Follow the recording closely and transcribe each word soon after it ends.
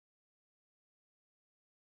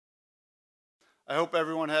I hope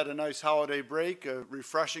everyone had a nice holiday break, a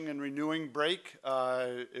refreshing and renewing break.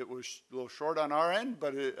 It was a little short on our end,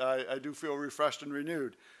 but I do feel refreshed and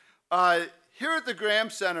renewed. Here at the Graham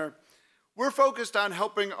Center, we're focused on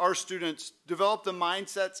helping our students develop the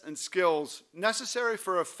mindsets and skills necessary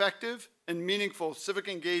for effective and meaningful civic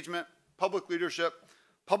engagement, public leadership,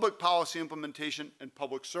 public policy implementation, and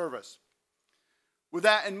public service. With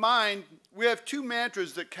that in mind, we have two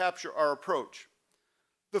mantras that capture our approach.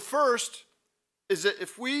 The first is that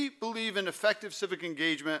if we believe in effective civic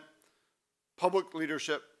engagement, public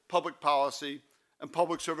leadership, public policy, and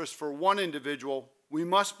public service for one individual, we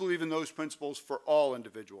must believe in those principles for all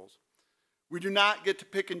individuals. We do not get to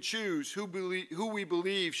pick and choose who we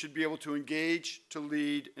believe should be able to engage, to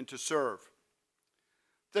lead, and to serve.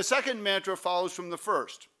 The second mantra follows from the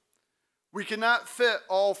first. We cannot fit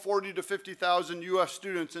all 40 to 50,000 UF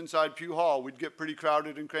students inside Pugh Hall. We'd get pretty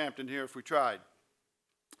crowded and cramped in here if we tried.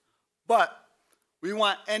 But we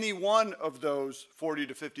want any one of those 40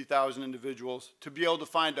 to 50,000 individuals to be able to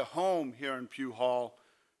find a home here in Pugh Hall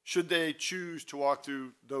should they choose to walk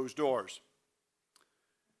through those doors.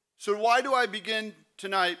 So why do I begin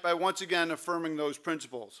tonight by once again affirming those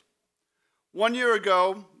principles? 1 year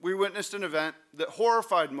ago, we witnessed an event that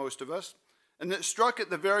horrified most of us and that struck at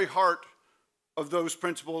the very heart of those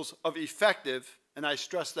principles of effective, and I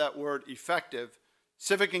stress that word, effective,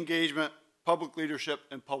 civic engagement, public leadership,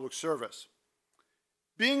 and public service.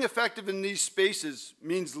 Being effective in these spaces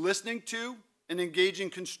means listening to and engaging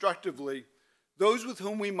constructively those with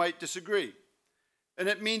whom we might disagree. And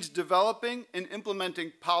it means developing and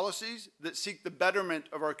implementing policies that seek the betterment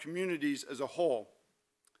of our communities as a whole.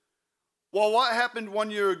 While what happened 1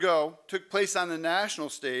 year ago took place on the national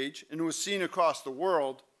stage and was seen across the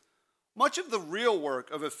world, much of the real work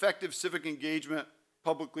of effective civic engagement,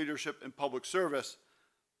 public leadership, and public service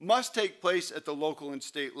must take place at the local and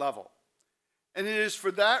state level. And it is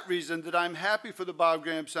for that reason that I'm happy for the Bob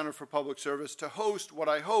Graham Center for Public Service to host what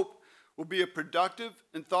I hope will be a productive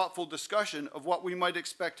and thoughtful discussion of what we might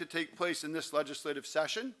expect to take place in this legislative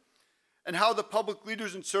session and how the public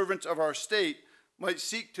leaders and servants of our state might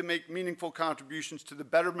seek to make meaningful contributions to the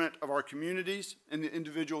betterment of our communities and the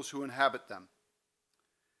individuals who inhabit them.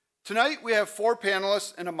 Tonight we have 4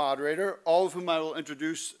 panelists and a moderator, all of whom I will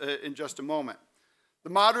introduce in just a moment. The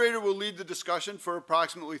moderator will lead the discussion for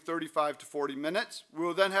approximately 35 to 40 minutes. We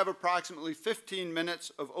will then have approximately 15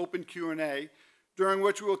 minutes of open Q&A, during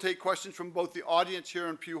which we will take questions from both the audience here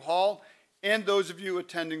in Pugh Hall and those of you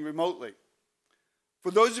attending remotely.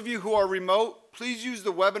 For those of you who are remote, please use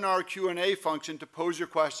the webinar Q&A function to pose your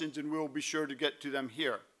questions, and we will be sure to get to them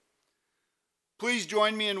here. Please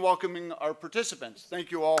join me in welcoming our participants. Thank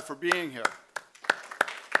you all for being here.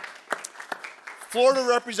 Florida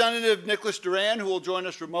Representative Nicholas Duran, who will join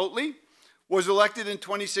us remotely, was elected in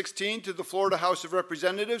 2016 to the Florida House of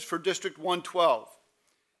Representatives for District 112.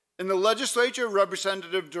 In the legislature,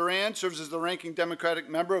 Representative Duran serves as the ranking Democratic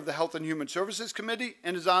member of the Health and Human Services Committee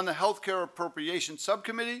and is on the Healthcare Appropriations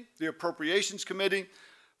Subcommittee, the Appropriations Committee,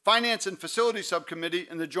 Finance and Facilities Subcommittee,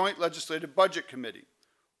 and the Joint Legislative Budget Committee.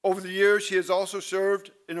 Over the years, he has also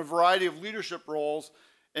served in a variety of leadership roles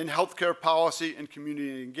in healthcare policy and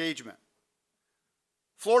community engagement.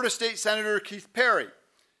 Florida State Senator Keith Perry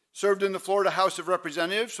served in the Florida House of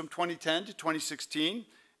Representatives from 2010 to 2016,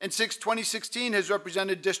 and since 2016 has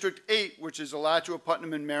represented District 8, which is Alachua,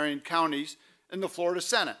 Putnam, and Marion counties, in the Florida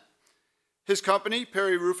Senate. His company,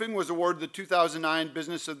 Perry Roofing, was awarded the 2009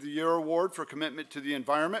 Business of the Year Award for commitment to the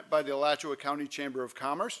environment by the Alachua County Chamber of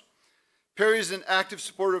Commerce. Perry is an active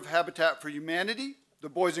supporter of Habitat for Humanity, the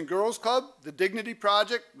Boys and Girls Club, the Dignity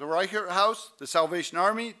Project, the Reichert House, the Salvation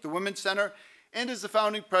Army, the Women's Center, and is the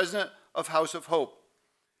founding president of House of Hope.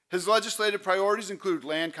 His legislative priorities include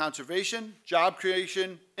land conservation, job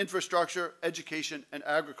creation, infrastructure, education, and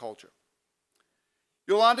agriculture.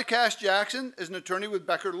 Yolanda Cash Jackson is an attorney with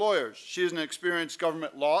Becker Lawyers. She is an experienced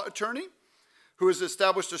government law attorney who has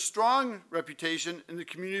established a strong reputation in the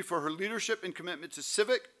community for her leadership and commitment to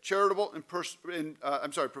civic, charitable, and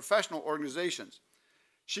professional organizations.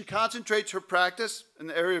 She concentrates her practice in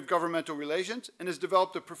the area of governmental relations and has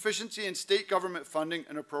developed a proficiency in state government funding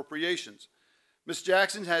and appropriations. Ms.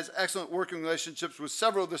 Jackson has excellent working relationships with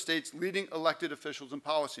several of the state's leading elected officials and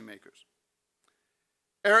policymakers.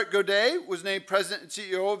 Eric Godet was named President and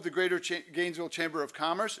CEO of the Greater Gainesville Chamber of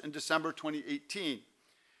Commerce in December 2018.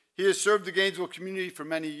 He has served the Gainesville community for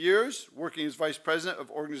many years, working as Vice President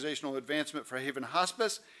of Organizational Advancement for Haven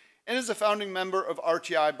Hospice, and is a founding member of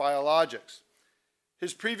RTI Biologics.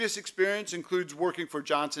 His previous experience includes working for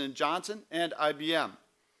Johnson & Johnson and IBM.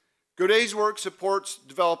 Godet's work supports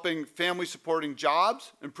developing family-supporting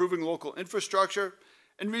jobs, improving local infrastructure,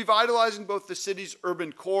 and revitalizing both the city's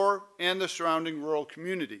urban core and the surrounding rural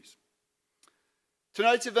communities.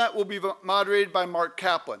 Tonight's event will be moderated by Mark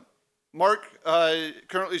Kaplan. Mark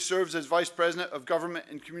currently serves as Vice President of Government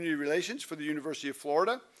and Community Relations for the University of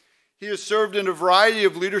Florida. He has served in a variety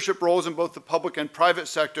of leadership roles in both the public and private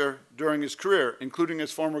sector during his career, including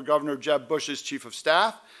as former Governor Jeb Bush's Chief of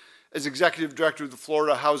Staff, as Executive Director of the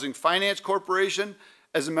Florida Housing Finance Corporation,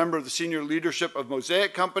 as a member of the senior leadership of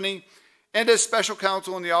Mosaic Company, and as Special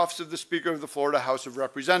Counsel in the Office of the Speaker of the Florida House of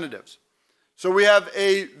Representatives. So we have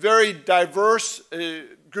a very diverse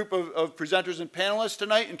group of presenters and panelists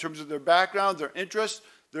tonight in terms of their background, their interests,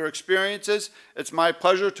 their experiences. It's my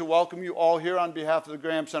pleasure to welcome you all here on behalf of the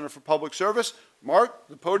Graham Center for Public Service. Mark,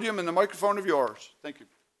 the podium and the microphone are yours. Thank you.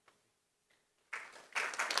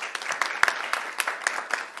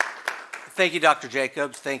 Thank you, Dr.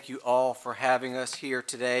 Jacobs. Thank you all for having us here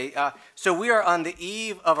today. So we are on the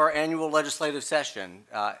eve of our annual legislative session.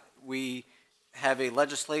 We have a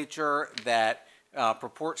legislature that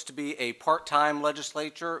purports to be a part-time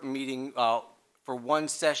legislature, meeting for one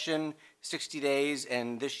session, 60 days,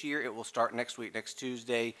 and this year it will start next week, next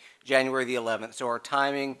Tuesday, January the 11th. So our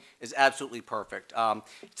timing is absolutely perfect.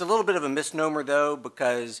 It's a little bit of a misnomer, though,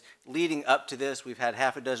 because leading up to this, we've had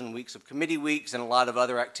half a dozen weeks of committee weeks and a lot of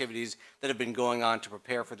other activities that have been going on to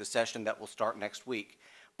prepare for the session that will start next week.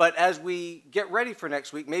 But as we get ready for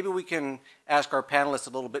next week, maybe we can ask our panelists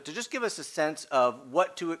a little bit to just give us a sense of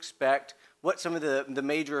what to expect, what some of the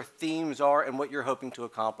major themes are, and what you're hoping to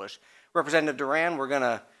accomplish. Representative Duran, we're going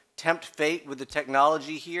to tempt fate with the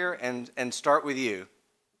technology here and start with you.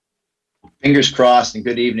 Fingers crossed, and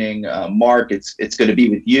good evening, Mark. It's going to be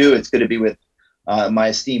with you. It's going to be with my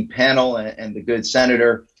esteemed panel and the good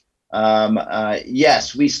senator.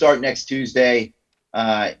 Yes, we start next Tuesday.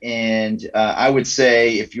 And I would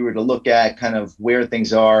say if you were to look at kind of where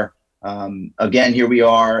things are, again, here we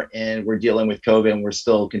are and we're dealing with COVID and we're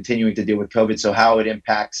still continuing to deal with COVID. So how it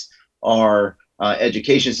impacts our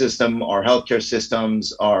education system, our healthcare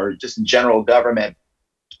systems, our just in general government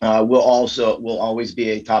will always be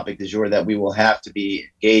a topic du jour that we will have to be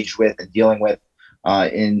engaged with and dealing with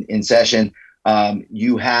in session.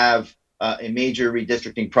 You have a major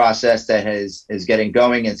redistricting process that is getting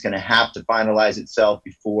going, and it's going to have to finalize itself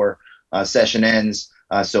before session ends.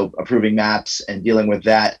 So approving maps and dealing with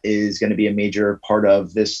that is going to be a major part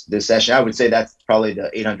of this session. I would say that's probably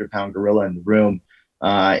the 800-pound gorilla in the room.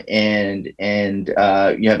 And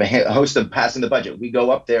you have a host of passing the budget. We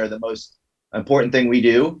go up there. The most important thing we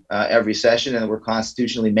do every session, and we're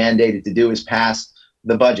constitutionally mandated to do, is pass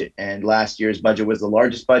the budget. And last year's budget was the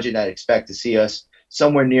largest budget. I'd expect to see us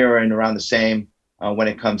somewhere near and around the same when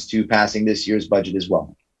it comes to passing this year's budget as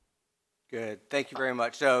well. Good. Thank you very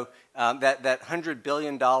much. So that $100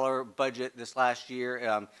 billion budget this last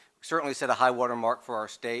year certainly set a high water mark for our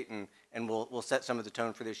state, and will set some of the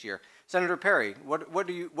tone for this year. Senator Perry, what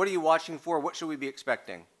are you watching for? What should we be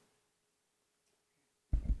expecting?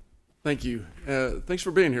 Thank you. Thanks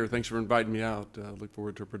for being here. Thanks for inviting me out. Look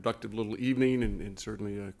forward to a productive little evening, and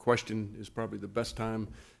certainly a question is probably the best time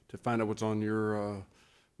to find out what's on your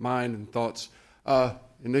mind and thoughts. And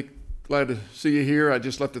Nick, glad to see you here. I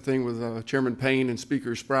just left a thing with Chairman Payne and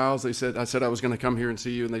Speaker Sprouse. I said I was going to come here and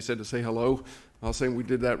see you, and they said to say hello. I was saying we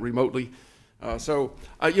did that remotely. I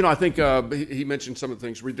think he mentioned some of the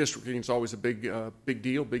things. Redistricting is always a big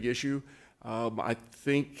deal, big issue. I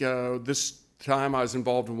think this time I was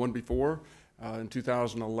involved in one before in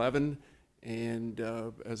 2011. And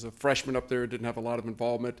as a freshman up there, didn't have a lot of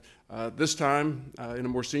involvement. This time, in a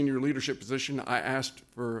more senior leadership position, I asked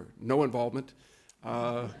for no involvement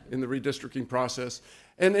in the redistricting process.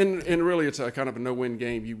 And really, it's a kind of a no-win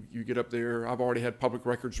game. You get up there. I've already had public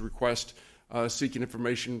records request seeking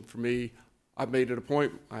information from me. I've made it a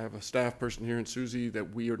point. I have a staff person here in Susie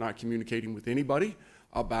that we are not communicating with anybody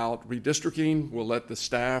about redistricting. We'll let the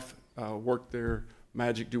staff work their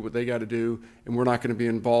magic, do what they got to do, and we're not going to be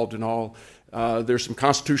involved in all. There's some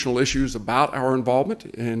constitutional issues about our involvement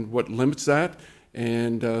and what limits that,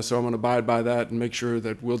 and so I'm going to abide by that and make sure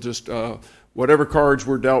that we'll just, whatever cards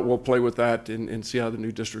we're dealt, we'll play with that and see how the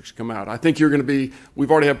new districts come out. I think you're going to be,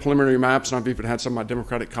 we've already had preliminary maps, and I've even had some of my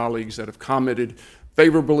Democratic colleagues that have commented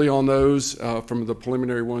favorably on those from the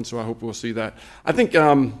preliminary ones, so I hope we'll see that. I think,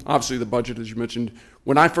 obviously, the budget, as you mentioned,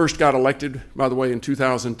 when I first got elected, by the way, in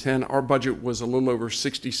 2010, our budget was a little over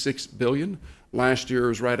 $66 billion. Last year it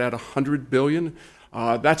was right at $100 billion.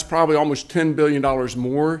 That's probably almost $10 billion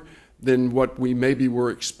more than what we maybe were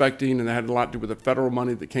expecting, and that had a lot to do with the federal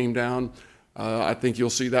money that came down. I think you'll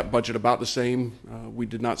see that budget about the same. We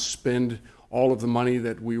did not spend all of the money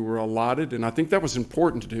that we were allotted, and I think that was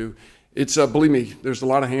important to do. it's, believe me, there's a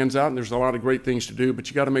lot of hands out and there's a lot of great things to do, but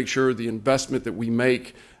you got to make sure the investment that we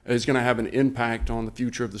make is going to have an impact on the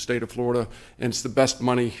future of the state of Florida, and it's the best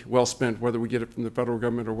money well spent, whether we get it from the federal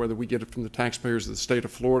government or whether we get it from the taxpayers of the state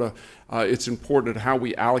of Florida. It's important how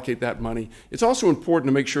we allocate that money. It's also important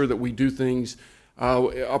to make sure that we do things.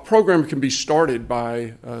 A program can be started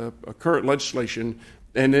by a current legislation,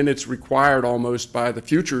 and then it's required almost by the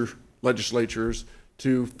future legislatures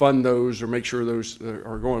to fund those or make sure those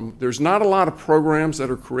are going. There's not a lot of programs that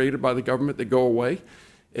are created by the government that go away.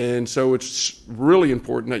 And so it's really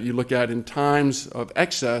important that you look at in times of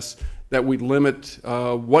excess that we limit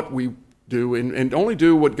what we do and only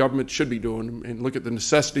do what government should be doing and look at the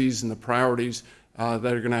necessities and the priorities that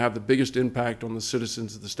are going to have the biggest impact on the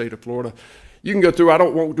citizens of the state of Florida. You can go through,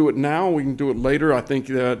 won't do it now, we can do it later. I think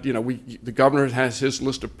that, the governor has his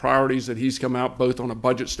list of priorities that he's come out both on a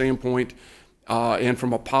budget standpoint and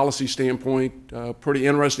from a policy standpoint, pretty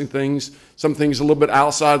interesting things. Some things a little bit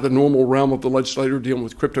outside the normal realm of the legislator, dealing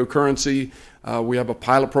with cryptocurrency. We have a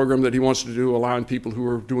pilot program that he wants to do, allowing people who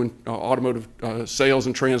are doing automotive sales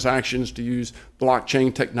and transactions to use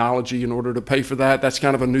blockchain technology in order to pay for that. That's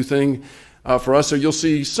kind of a new thing for us. So you'll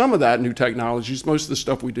see some of that new technologies. Most of the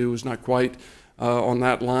stuff we do is not quite on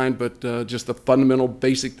that line, but just the fundamental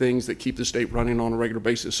basic things that keep the state running on a regular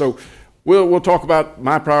basis. So we'll talk about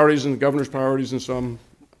my priorities and the governor's priorities and some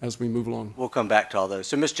as we move along. We'll come back to all those.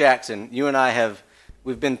 So, Ms. Jackson, you and I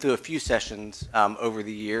we've been through a few sessions over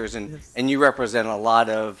the years, and, Yes. and you represent a lot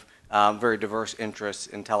of very diverse interests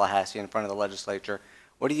in Tallahassee in front of the legislature.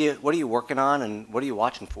 What are you working on, and what are you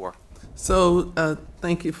watching for? So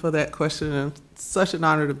thank you for that question, and it's such an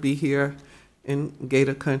honor to be here in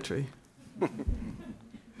Gator Country.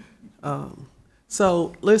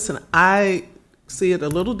 So listen, I see it a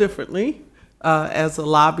little differently as a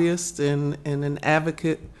lobbyist and an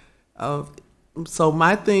advocate. So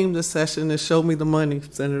my theme this session is "Show me the money,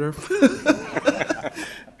 Senator."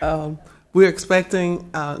 We're expecting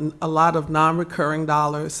a lot of non-recurring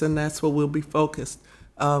dollars, and that's where we'll be focused.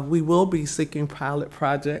 We will be seeking pilot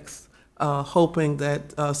projects, hoping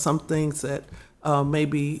that some things that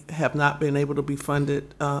maybe have not been able to be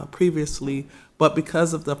funded previously, but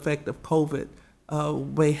because of the effect of COVID,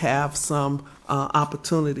 may have some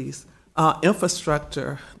opportunities.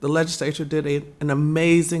 Infrastructure, the legislature did an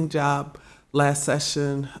amazing job last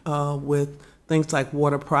session with things like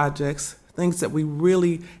water projects, things that we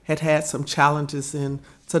really had some challenges in,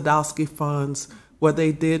 Sadowski funds, where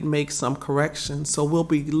they did make some corrections. So we'll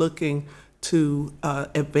be looking to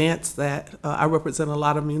advance that. I represent a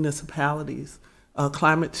lot of municipalities.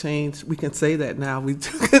 Climate change, we can say that now. We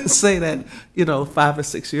couldn't say that, 5 or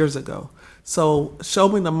 6 years ago. So Show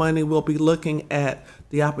Me the Money, we'll be looking at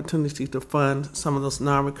the opportunity to fund some of those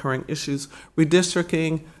non-recurring issues.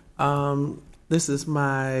 Redistricting, this is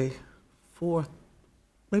my third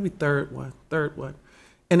one.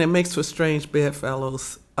 And it makes for strange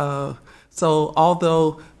bedfellows. So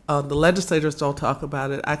although the legislators don't talk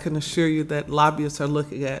about it, I can assure you that lobbyists are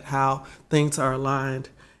looking at how things are aligned.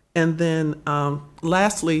 And then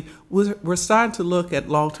lastly, we're starting to look at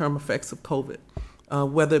long-term effects of COVID,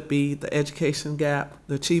 whether it be the education gap,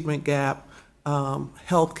 the achievement gap,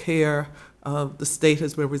 health care. The state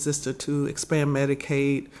has been resistant to expand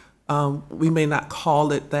Medicaid. We may not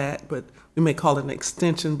call it that, but we may call it an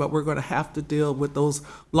extension, but we're going to have to deal with those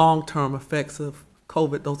long-term effects of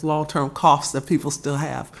COVID, those long-term costs that people still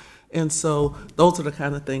have. And so those are the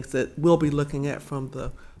kind of things that we'll be looking at from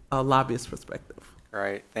the lobbyist perspective. All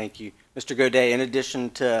right, thank you. Mr. Godet, in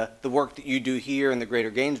addition to the work that you do here in the greater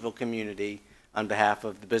Gainesville community on behalf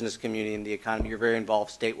of the business community and the economy, you're very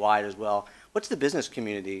involved statewide as well. What's the business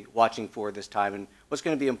community watching for this time, and what's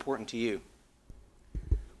going to be important to you?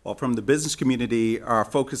 Well, from the business community, our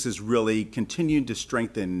focus is really continuing to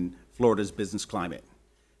strengthen Florida's business climate.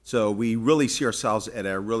 So we really see ourselves at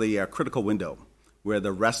a critical window where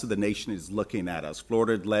the rest of the nation is looking at us.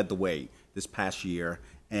 Florida led the way this past year,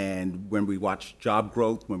 and when we watch job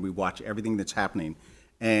growth, when we watch everything that's happening,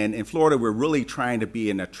 and in Florida, we're really trying to be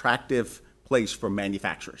an attractive place for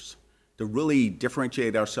manufacturers to really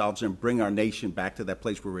differentiate ourselves and bring our nation back to that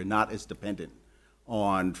place where we're not as dependent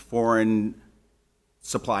on foreign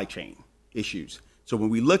supply chain issues. So when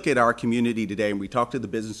we look at our community today and we talk to the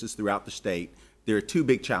businesses throughout the state, there are two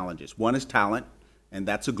big challenges. One is talent, and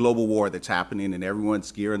that's a global war that's happening, and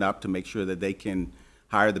everyone's gearing up to make sure that they can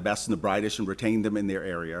hire the best and the brightest and retain them in their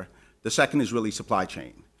area. The second is really supply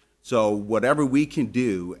chain. So whatever we can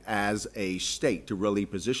do as a state to really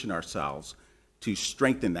position ourselves to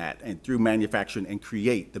strengthen that and through manufacturing and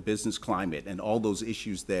create the business climate and all those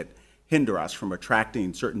issues that hinder us from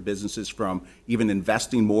attracting certain businesses from even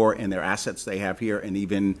investing more in their assets they have here and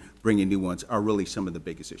even bringing new ones are really some of the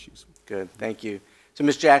biggest issues. Good, thank you. So,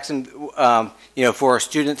 Ms. Jackson, for our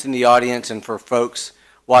students in the audience and for folks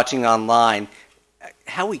watching online,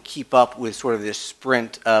 how we keep up with sort of this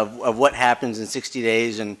sprint of what happens in 60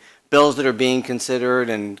 days and bills that are being considered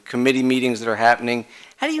and committee meetings that are happening,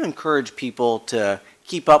 how do you encourage people to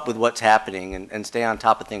keep up with what's happening and stay on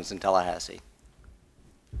top of things in Tallahassee?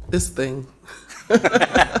 This thing.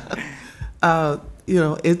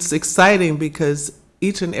 It's exciting because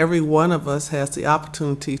each and every one of us has the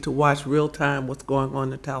opportunity to watch real time what's going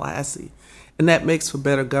on in Tallahassee. And that makes for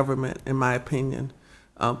better government, in my opinion.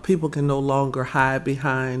 People can no longer hide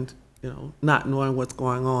behind, not knowing what's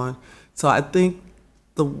going on. So I think,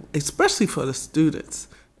 especially for the students,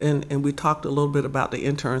 and we talked a little bit about the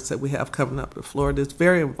interns that we have coming up to Florida, it's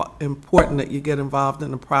very important that you get involved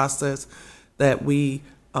in the process, that we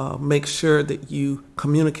make sure that you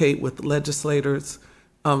communicate with legislators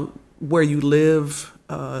where you live,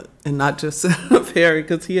 and not just Senator Perry,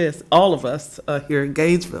 because he has all of us here in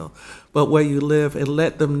Gainesville, but where you live, and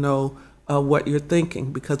let them know what you're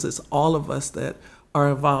thinking, because it's all of us that are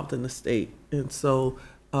involved in the state. And so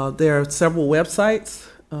there are several websites,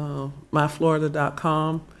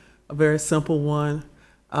 myflorida.com, a very simple one.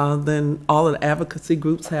 Then all of the advocacy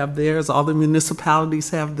groups have theirs, all the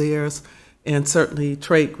municipalities have theirs, and certainly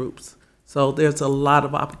trade groups. So there's a lot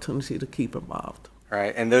of opportunity to keep involved. All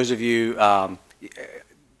right, and those of you,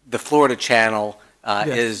 the Florida Channel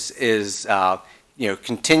Yes. is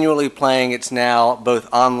continually playing. It's now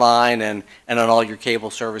both online and on all your cable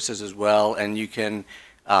services as well. And you can,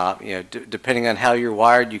 depending on how you're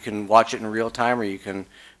wired, you can watch it in real time, or you can,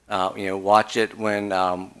 watch it when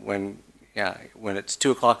it's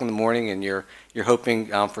 2 o'clock in the morning and you're hoping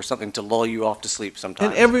for something to lull you off to sleep sometimes.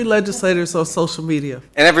 And every legislator's on social media.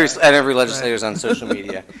 And every legislator's on social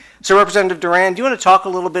media. So, Representative Duran, do you want to talk a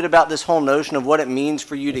little bit about this whole notion of what it means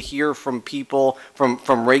for you to hear from people, from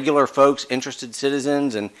regular folks, interested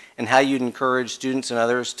citizens, and how you'd encourage students and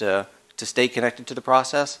others to stay connected to the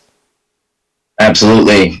process?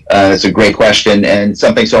 Absolutely. That's a great question, and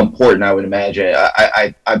something so important, I would imagine.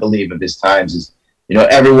 I believe at this times is,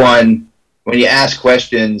 everyone, when you ask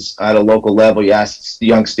questions at a local level, you ask the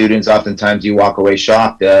young students, oftentimes you walk away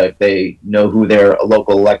shocked if they know who their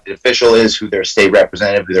local elected official is, who their state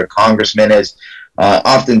representative, who their congressman is.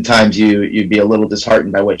 Oftentimes you'd be a little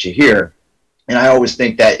disheartened by what you hear. And I always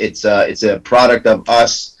think that it's a product of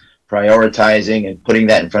us prioritizing and putting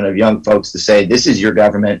that in front of young folks to say, this is your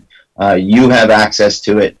government. You have access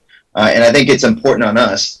to it. And I think it's important on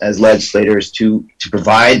us as legislators to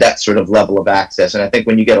provide that sort of level of access. And I think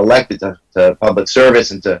when you get elected to public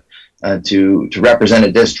service and to represent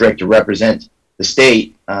a district, to represent the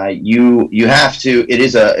state, you have to.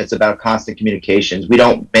 It's about constant communications. We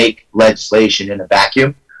don't make legislation in a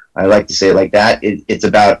vacuum. I like to say it like that. It's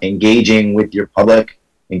about engaging with your public,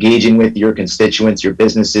 engaging with your constituents, your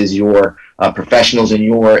businesses, your professionals in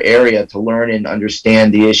your area to learn and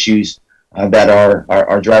understand the issues that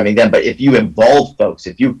are driving them. But if you involve folks,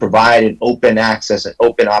 if you provide an open access, an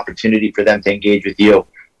open opportunity for them to engage with you,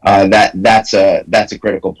 that's a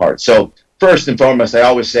critical part. So first and foremost, I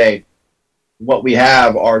always say what we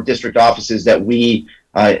have are district offices that we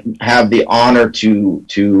have the honor to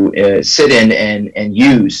sit in and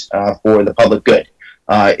use for the public good.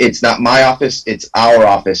 It's not my office, it's our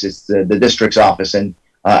office, it's the district's office, and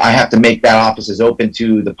I have to make that office as open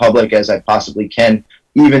to the public as I possibly can.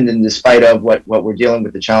 Even in despite of what we're dealing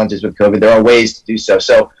with, the challenges with COVID, there are ways to do so.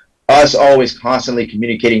 So us always constantly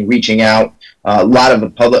communicating, reaching out. A lot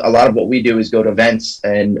of what we do is go to events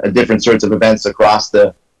and different sorts of events across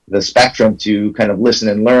the spectrum to kind of listen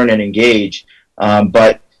and learn and engage.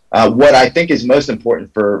 But what I think is most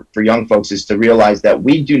important for young folks is to realize that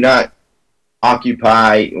we do not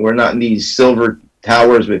we're not in these silver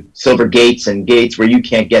towers with silver gates and gates where you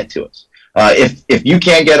can't get to us. If you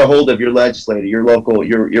can't get a hold of your legislator, your local,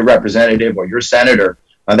 your representative or your senator,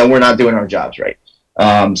 then we're not doing our jobs right.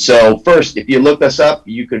 So first, if you look us up,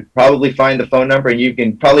 you could probably find the phone number, and you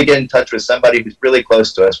can probably get in touch with somebody who's really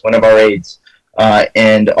close to us, one of our aides.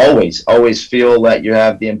 And always feel that you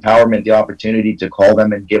have the empowerment, the opportunity to call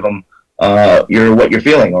them and give them what you're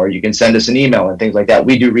feeling, or you can send us an email and things like that.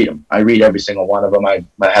 We do read them. I read every single one of them. I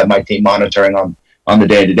have my team monitoring on the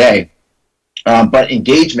day-to-day. But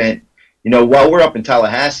engagement, while we're up in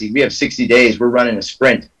Tallahassee, we have 60 days. We're running a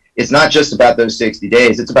sprint. It's not just about those 60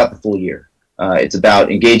 days. It's about the full year. It's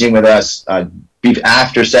about engaging with us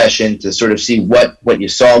after session to sort of see what you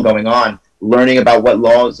saw going on, learning about what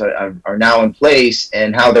laws are now in place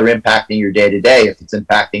and how they're impacting your day-to-day, if it's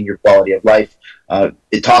impacting your quality of life,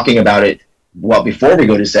 talking about it before we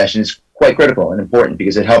go to session is quite critical and important,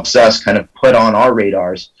 because it helps us kind of put on our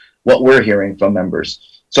radars what we're hearing from members.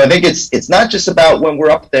 So I think it's not just about when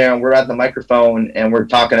we're up there and we're at the microphone and we're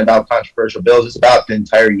talking about controversial bills. It's about the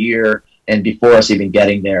entire year and before us even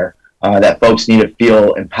getting there, that folks need to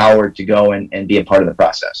feel empowered to go and be a part of the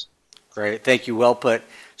process. Great, thank you, well put.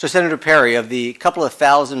 So Senator Perry, of the couple of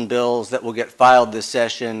thousand bills that will get filed this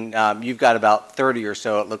session, you've got about 30 or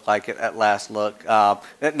so, it looked like at last look.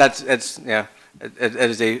 It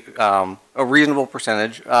is a reasonable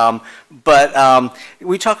percentage, but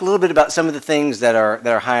we talk a little bit about some of the things that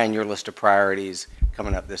are high on your list of priorities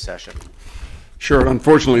coming up this session. Sure.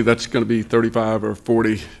 Unfortunately, that's going to be 35 or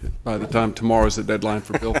 40 by the time tomorrow is the deadline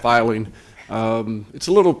for bill filing. It's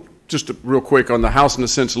a little, just real quick, on the House and the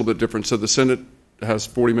Senate, it's a little bit different. So the Senate has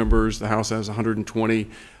 40 members, the House has 120.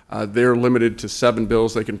 They're limited to 7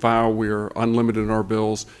 bills they can file. We are unlimited in our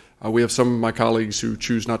bills. We have some of my colleagues who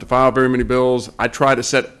choose not to file very many bills. I try to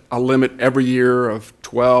set a limit every year of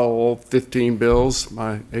 12, 15 bills.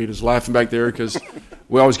 My aide is laughing back there because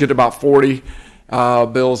we always get to about 40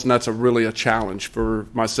 bills, and that's really a challenge for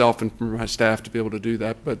myself and for my staff to be able to do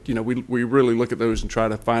that. But you know, we really look at those and try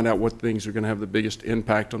to find out what things are going to have the biggest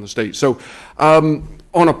impact on the state. So on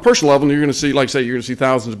a personal level, you're going to see, like I say, you're going to see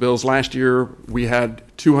thousands of bills. Last year, we had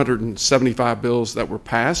 275 bills that were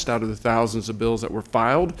passed out of the thousands of bills that were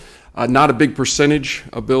filed. Not a big percentage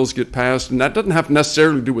of bills get passed, and that doesn't have to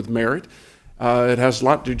necessarily do with merit. It has a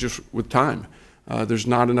lot to do just with time. There's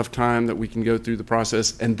not enough time that we can go through the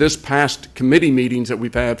process. And this past committee meetings that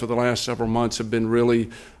we've had for the last several months have been really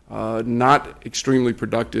not extremely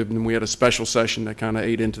productive. And we had a special session that kind of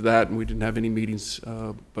ate into that, and we didn't have any meetings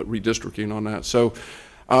but redistricting on that. So,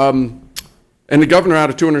 and the governor out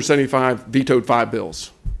of 275 vetoed 5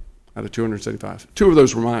 bills out of 275. 2 of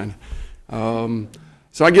those were mine.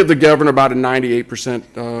 So I give the governor about a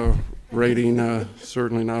 98% rating,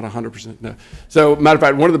 certainly not 100%. No. So, matter of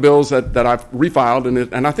fact, one of the bills that I've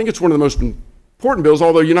refiled, and I think it's one of the most important bills,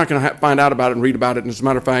 although you're not going to find out about it and read about it. And as a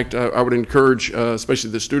matter of fact, I would encourage, especially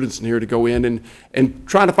the students in here, to go in and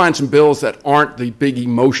try to find some bills that aren't the big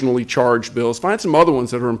emotionally charged bills. Find some other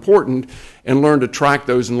ones that are important and learn to track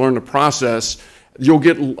those and learn the process. You'll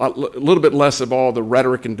get a little bit less of all the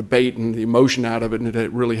rhetoric and debate and the emotion out of it, and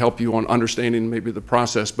it really help you on understanding maybe the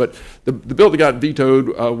process. But the bill that got vetoed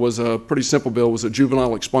was a pretty simple bill. It was a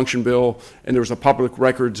juvenile expunction bill, and there was a public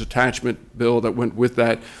records attachment bill that went with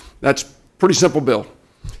that. That's a pretty simple bill.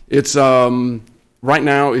 It's right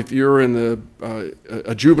now, if you're in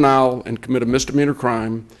a juvenile and commit a misdemeanor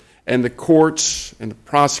crime, and the courts and the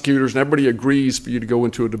prosecutors and everybody agrees for you to go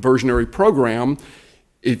into a diversionary program,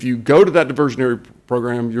 if you go to that diversionary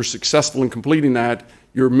program, you're successful in completing that,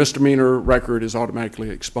 your misdemeanor record is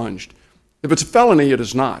automatically expunged. If it's a felony, it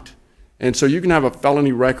is not. And so you can have a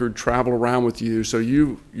felony record travel around with you. So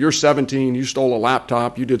you're 17, you stole a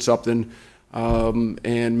laptop, you did something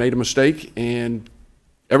and made a mistake, and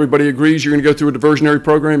everybody agrees you're going to go through a diversionary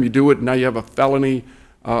program, you do it, and now you have a felony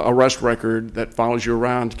arrest record that follows you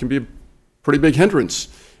around. It can be a pretty big hindrance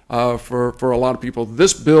for a lot of people.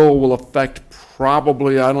 This bill will affect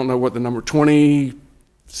probably, I don't know what the number,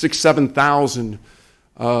 7,000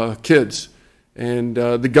 kids. And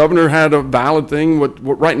the governor had a valid thing.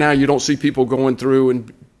 What right now you don't see people going through,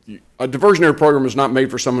 and a diversionary program is not made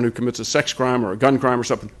for someone who commits a sex crime or a gun crime or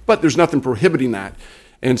something, but there's nothing prohibiting that.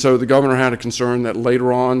 And so the governor had a concern that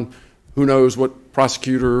later on, who knows what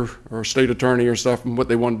prosecutor or state attorney or stuff and what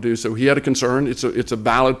they want to do. So he had a concern. It's a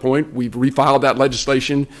valid point. We've refiled that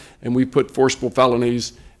legislation, and we put forcible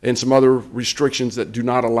felonies and some other restrictions that do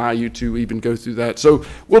not allow you to even go through that. So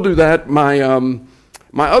we'll do that. My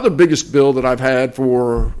other biggest bill that I've had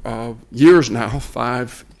for years now,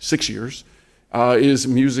 5, 6 years, is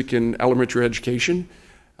music in elementary education.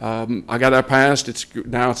 I got that passed. This will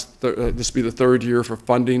be the 3rd year for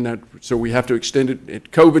funding that, so we have to extend it.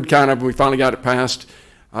 COVID we finally got it passed,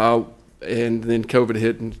 and then COVID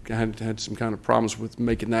hit and had some kind of problems with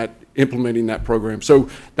implementing that program. So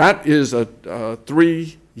that is a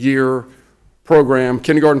 3-year program,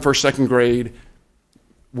 kindergarten, 1st, 2nd grade.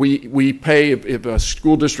 We pay, if a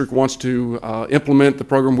school district wants to implement the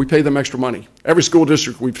program, we pay them extra money. Every school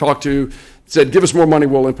district we've talked to said, give us more money,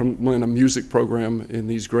 we'll implement a music program in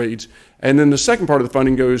these grades. And then the second part of the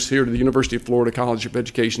funding goes here to the University of Florida College of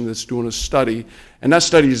Education that's doing a study. And that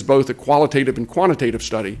study is both a qualitative and quantitative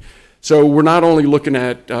study. So we're not only looking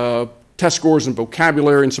at test scores and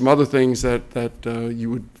vocabulary and some other things that you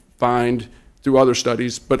would find through other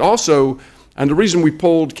studies, but also, and the reason we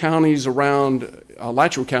pulled counties around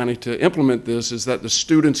Alachua County to implement this is that the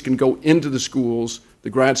students can go into the schools, the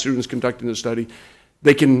grad students conducting the study,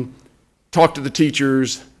 they can talk to the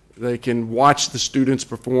teachers, they can watch the students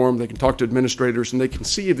perform, they can talk to administrators, and they can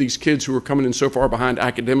see if these kids who are coming in so far behind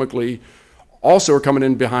academically also are coming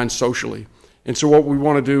in behind socially. And so what we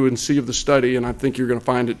want to do and see of the study, and I think you're going to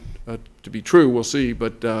find it to be true, we'll see,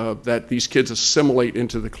 but that these kids assimilate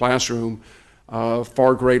into the classroom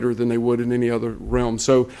far greater than they would in any other realm.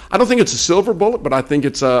 So I don't think it's a silver bullet, but I think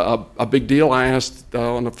it's a big deal. I asked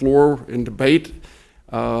on the floor in debate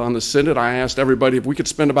on the Senate, I asked everybody if we could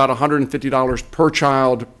spend about $150 per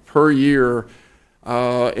child per year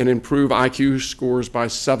and improve IQ scores by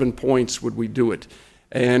 7 points, would we do it?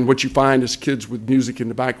 And what you find is kids with music in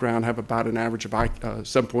the background have about an average of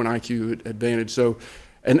 7-point IQ advantage. So,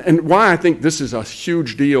 and why I think this is a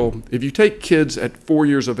huge deal, if you take kids at 4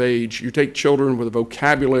 years of age, you take children with a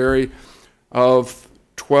vocabulary of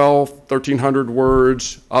 1,300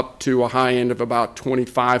 words up to a high end of about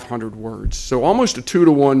 2,500 words. So almost a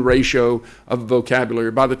 2-to-1 ratio of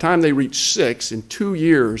vocabulary. By the time they reach 6, in 2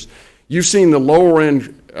 years, you've seen the lower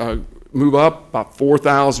end move up about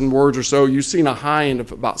 4,000 words or so. You've seen a high end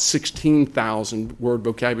of about 16,000 word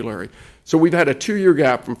vocabulary. So we've had a 2-year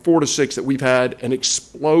gap from 4 to 6 that we've had an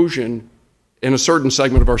explosion in a certain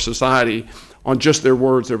segment of our society on just their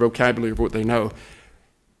words, their vocabulary of what they know.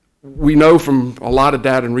 We know from a lot of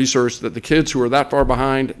data and research that the kids who are that far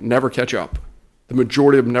behind never catch up. The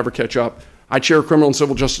majority of them never catch up. I chair criminal and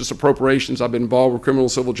civil justice appropriations. I've been involved with criminal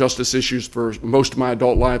and civil justice issues for most of my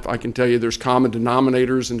adult life. I can tell you there's common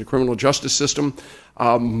denominators in the criminal justice system.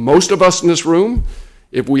 Most of us in this room,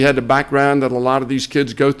 if we had the background that a lot of these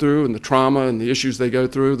kids go through and the trauma and the issues they go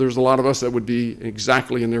through, there's a lot of us that would be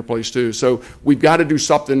exactly in their place too. So we've got to do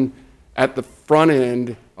something at the front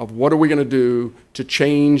end of what are we going to do to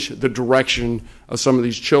change the direction of some of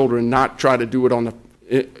these children, not try to do it on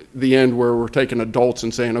the end where we're taking adults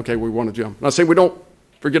and saying, okay, we want to jump. And I say we don't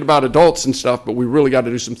forget about adults and stuff, but we really got to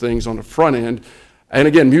do some things on the front end. And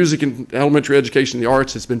again, music and elementary education, the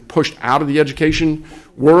arts has been pushed out of the education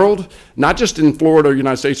world, not just in Florida or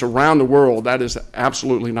United States, around the world. That is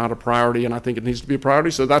absolutely not a priority, and I think it needs to be a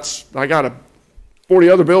priority. So I got 40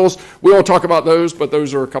 other bills. We won't talk about those, but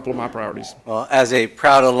those are a couple of my priorities. Well, as a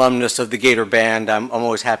proud alumnus of the Gator Band, I'm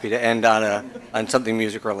always happy to end on something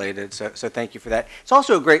music related. So thank you for that. It's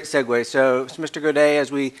also a great segue. So Mr. Godet, as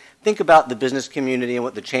we think about the business community and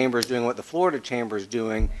what the Chamber is doing, what the Florida Chamber is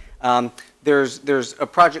doing, there's a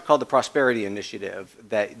project called the Prosperity Initiative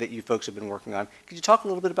that you folks have been working on. Could you talk a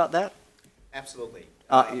little bit about that? Absolutely.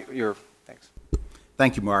 Thanks.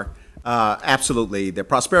 Thank you, Mark. Absolutely. The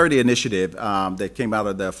Prosperity Initiative that came out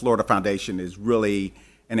of the Florida Foundation is really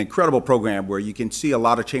an incredible program where you can see a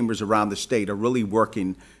lot of chambers around the state are really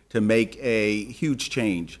working to make a huge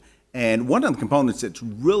change. And one of the components that's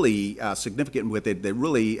really significant with it that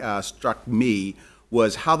really struck me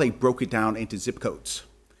was how they broke it down into zip codes.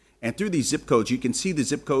 And through these zip codes, you can see the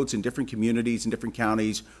zip codes in different communities and different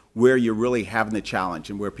counties where you're really having the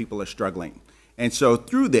challenge and where people are struggling. And so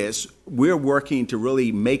through this, we're working to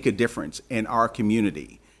really make a difference in our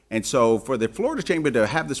community. And so for the Florida Chamber to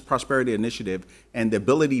have this Prosperity Initiative and the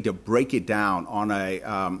ability to break it down on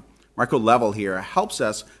a micro level here helps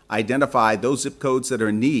us identify those zip codes that are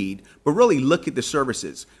in need, but really look at the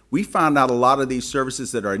services. We found out a lot of these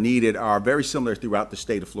services that are needed are very similar throughout the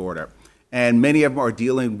state of Florida. And many of them are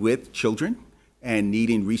dealing with children and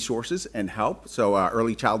needing resources and help. So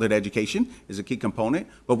early childhood education is a key component.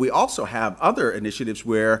 But we also have other initiatives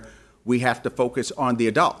where we have to focus on the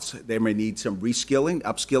adults. They may need some reskilling,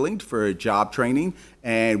 upskilling for job training,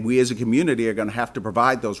 and we as a community are going to have to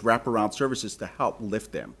provide those wraparound services to help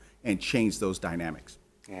lift them and change those dynamics.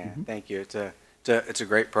 Yeah, Thank you. It's a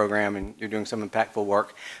great program, and you're doing some impactful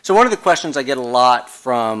work. So one of the questions I get a lot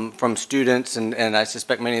from students, and I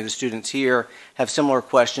suspect many of the students here have similar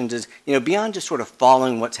questions, is, beyond just sort of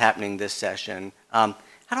following what's happening this session, how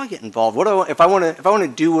do I get involved? If I want to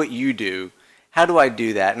do what you do, how do I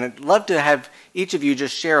do that? And I'd love to have each of you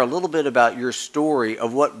just share a little bit about your story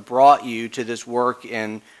of what brought you to this work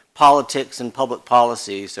in politics and public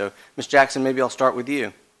policy. So, Ms. Jackson, maybe I'll start with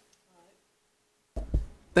you.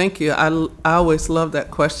 Thank you. I always love that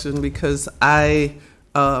question because I,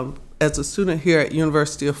 as a student here at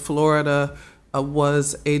University of Florida,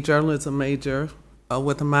 was a journalism major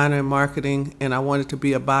with a minor in marketing, and I wanted to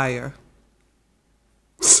be a buyer.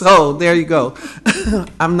 So there you go.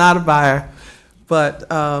 I'm not a buyer, but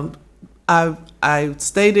I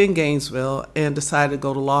stayed in Gainesville and decided to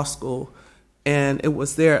go to law school, and it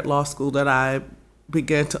was there at law school that I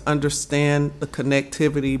began to understand the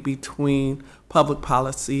connectivity between public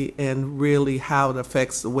policy and really how it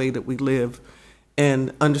affects the way that we live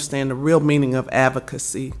and understand the real meaning of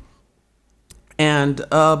advocacy. And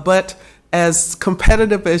but as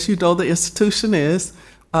competitive as you know the institution is,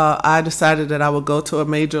 I decided that I would go to a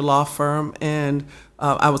major law firm, and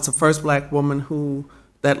I was the first black woman who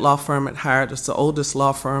that law firm had hired. It's the oldest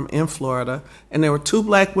law firm in Florida, and there were 2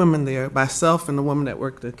 black women there, myself and the woman that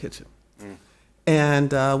worked in the kitchen.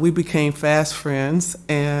 And we became fast friends,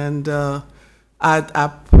 and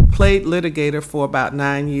I played litigator for about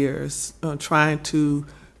 9 years, trying to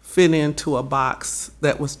fit into a box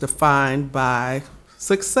that was defined by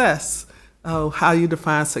success. How you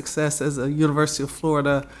define success as a University of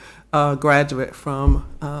Florida graduate from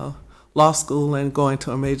law school and going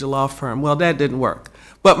to a major law firm. Well, that didn't work.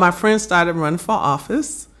 But my friends started running for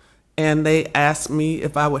office, and they asked me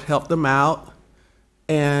if I would help them out,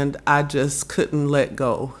 and I just couldn't let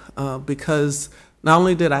go because not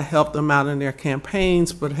only did I help them out in their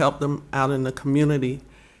campaigns, but help them out in the community.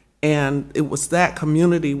 And it was that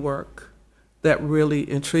community work that really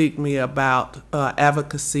intrigued me about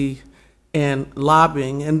advocacy and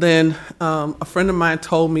lobbying. And then a friend of mine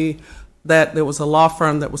told me that there was a law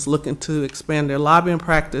firm that was looking to expand their lobbying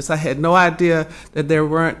practice. I had no idea that there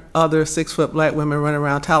weren't other 6-foot black women running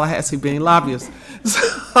around Tallahassee being lobbyists.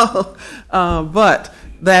 So, but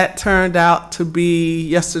that turned out to be,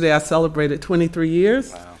 yesterday I celebrated 23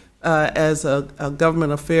 years. Wow. As a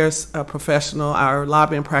government affairs professional. Our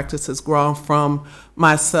lobbying practice has grown from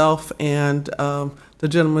myself and the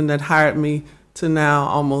gentleman that hired me to now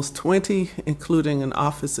almost 20, including an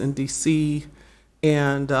office in D.C.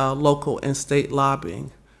 and local and state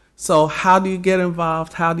lobbying. So how do you get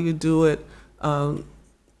involved? How do you do it?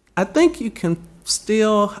 I think you can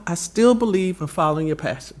I still believe in following your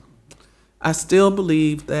passion. I still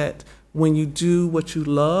believe that when you do what you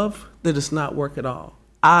love, that it's not work at all.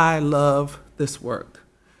 I love this work.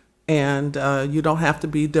 And you don't have to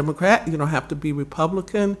be Democrat, you don't have to be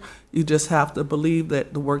Republican, you just have to believe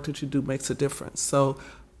that the work that you do makes a difference. So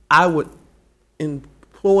I would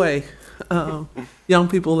employ young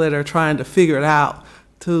people that are trying to figure it out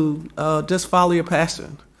to just follow your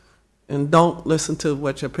passion. And don't listen to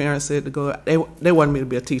what your parents said to go. They wanted me to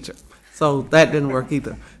be a teacher, so that didn't work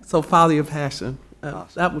either. So follow your passion. Awesome.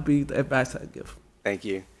 That would be the advice I'd give. Thank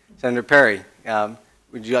you. Senator Perry,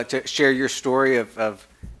 would you like to share your story of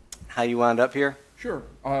how you wound up here? Sure.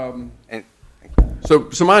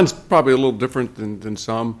 So mine's probably a little different than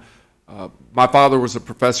some. My father was a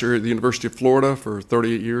professor at the University of Florida for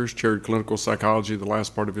 38 years, chaired clinical psychology the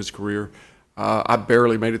last part of his career. I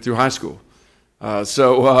barely made it through high school.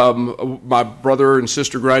 So my brother and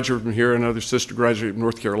sister graduated from here, another sister graduated from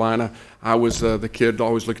North Carolina. I was the kid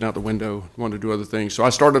always looking out the window, wanted to do other things. So I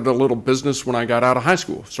started a little business when I got out of high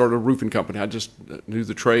school, started a roofing company. I just knew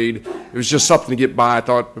the trade. It was just something to get by. I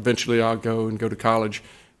thought eventually I'll go to college.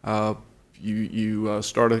 You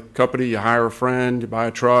start a company, you hire a friend, you buy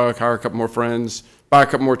a truck, hire a couple more friends, buy a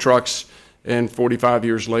couple more trucks, and 45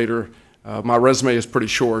 years later, my resume is pretty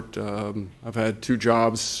short. I've had 2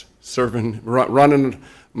 jobs, running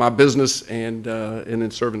my business and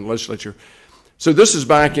then serving the legislature. So this is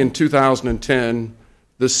back in 2010.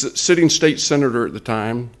 The sitting state senator at the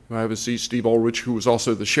time, who I have a seat, Steve Ulrich, who was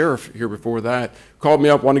also the sheriff here before that, called me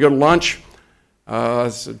up, wanted to go to lunch. I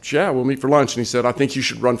said, yeah, we'll meet for lunch. And he said, I think you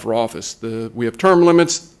should run for office. We have term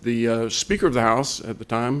limits. The Speaker of the House at the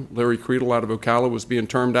time, Larry Creedle out of Ocala, was being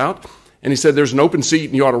termed out. And he said, there's an open seat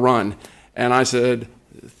and you ought to run. And I said,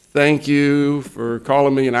 thank you for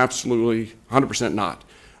calling me, and absolutely 100% not.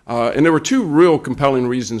 And there were 2 real compelling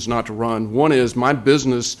reasons not to run. One is my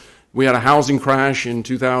business, we had a housing crash in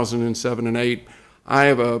 2007 and 8. I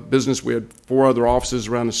have a business, we had 4 other offices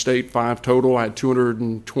around the state, 5 total. I had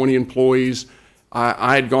 220 employees.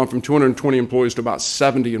 I had gone from 220 employees to about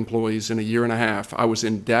 70 employees in a year and a half. I was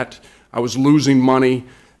in debt. I was losing money.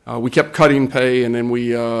 We kept cutting pay, and then we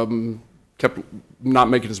kept not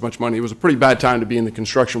making as much money. It was a pretty bad time to be in the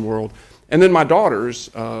construction world. And then my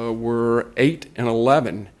daughters were 8 and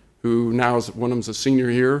 11, who now is, one of them's a senior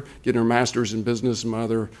here, getting her master's in business, and my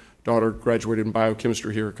other daughter graduated in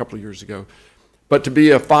biochemistry here a couple of years ago. But to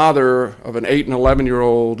be a father of an 8 and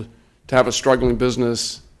 11-year-old, to have a struggling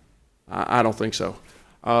business, I don't think so.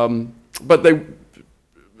 But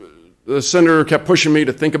the senator kept pushing me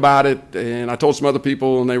to think about it, and I told some other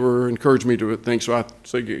people, and they were encouraging me to think, so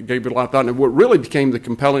I gave it a lot of thought. And what really became the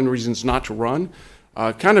compelling reasons not to run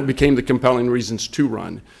kind of became the compelling reasons to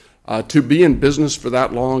run. To be in business for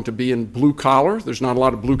that long, to be in blue collar, there's not a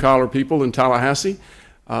lot of blue collar people in Tallahassee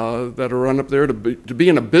that are run up there, to be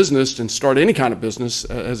in a business and start any kind of business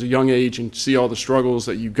as a young age and see all the struggles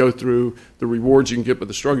that you go through, the rewards you can get, but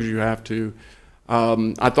the struggles you have to.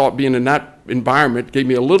 I thought being in that environment gave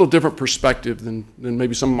me a little different perspective than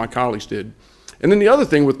maybe some of my colleagues did. And then the other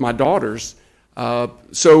thing with my daughters,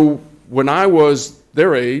 so when I was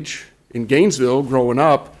their age in Gainesville growing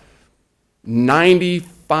up,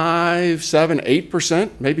 95, 7, 8%,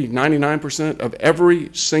 maybe 99% of every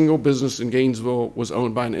single business in Gainesville was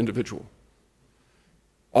owned by an individual.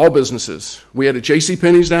 All businesses. We had a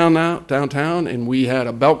JCPenney's downtown, and we had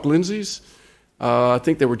a Belk Lindsay's. I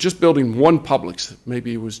think they were just building one Publix.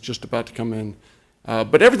 Maybe it was just about to come in.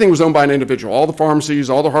 But everything was owned by an individual. All the pharmacies,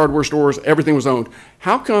 all the hardware stores, everything was owned.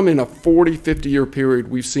 How come in a 40, 50-year period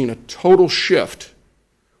we've seen a total shift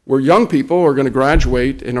where young people are going to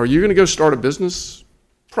graduate, and are you going to go start a business?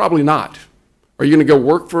 Probably not. Are you going to go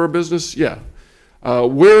work for a business? Yeah.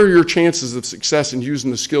 Where are your chances of success in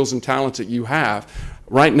using the skills and talents that you have?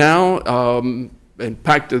 Right now, and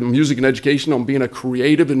back to music and education on being a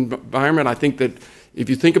creative environment, I think that if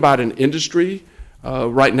you think about an industry,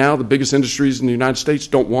 right now the biggest industries in the United States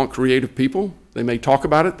don't want creative people. They may talk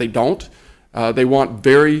about it, they don't. They want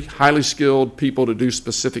very highly skilled people to do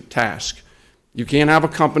specific tasks. You can't have a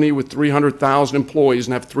company with 300,000 employees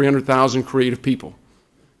and have 300,000 creative people.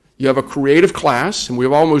 You have a creative class, and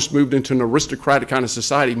we've almost moved into an aristocratic kind of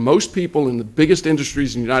society. Most people in the biggest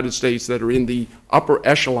industries in the United States that are in the upper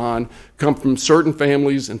echelon come from certain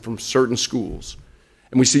families and from certain schools.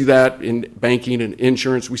 And we see that in banking and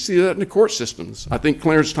insurance. We see that in the court systems. I think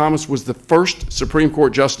Clarence Thomas was the first Supreme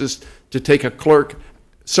Court justice to take a clerk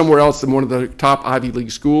somewhere else than one of the top Ivy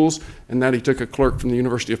League schools, and that he took a clerk from the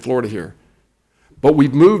University of Florida here. But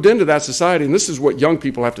we've moved into that society, and this is what young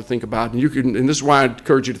people have to think about. And this is why I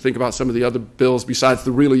encourage you to think about some of the other bills besides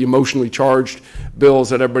the really emotionally charged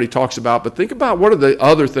bills that everybody talks about. But think about what are the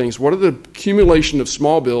other things? What are the accumulation of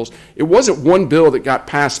small bills? It wasn't one bill that got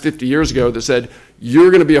passed 50 years ago that said,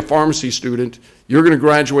 you're going to be a pharmacy student, you're going to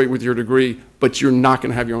graduate with your degree, but you're not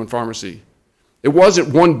going to have your own pharmacy. It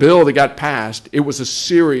wasn't one bill that got passed. It was a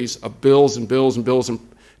series of bills and bills and bills and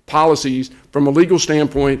policies from a legal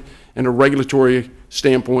standpoint and a regulatory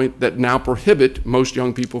standpoint that now prohibit most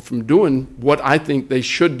young people from doing what I think they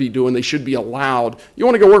should be doing. They should be allowed. You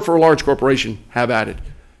want to go work for a large corporation, have at it.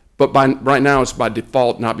 But right now it's by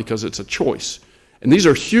default, not because it's a choice. And these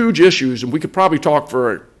are huge issues, and we could probably talk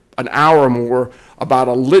for an hour or more about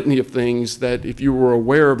a litany of things that if you were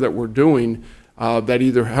aware of that we're doing, that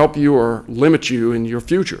either help you or limit you in your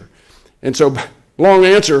future. And so, long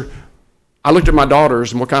answer, I looked at my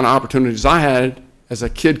daughters and what kind of opportunities I had as a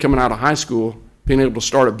kid coming out of high school, being able to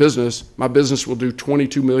start a business. My business will do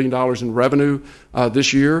 $22 million in revenue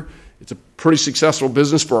this year. It's a pretty successful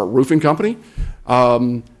business for a roofing company.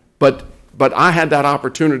 But I had that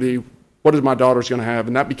opportunity. What is my daughters going to have?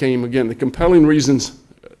 And that became, again, the compelling reasons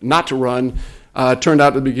not to run turned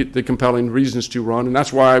out to be the compelling reasons to run. And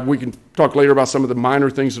that's why we can talk later about some of the minor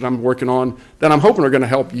things that I'm working on that I'm hoping are going to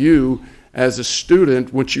help you as a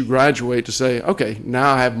student once you graduate to say, okay,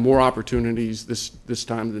 now I have more opportunities this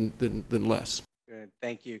time than less. Good,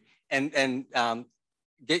 thank you. And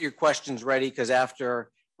get your questions ready, because after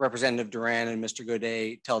Representative Duran and Mr.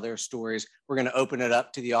 Godet tell their stories, we're going to open it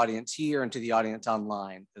up to the audience here and to the audience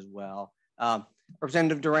online as well.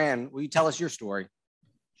 Representative Duran, will you tell us your story?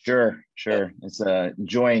 Sure. It's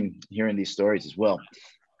enjoying hearing these stories as well.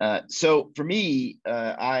 So for me,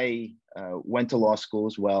 I went to law school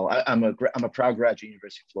as well. I'm a proud graduate of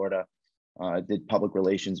University of Florida. Did public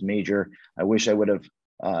relations major. I wish I would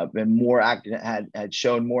have been more had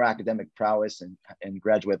shown more academic prowess and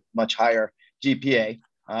graduate much higher GPA.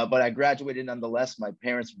 But I graduated nonetheless. My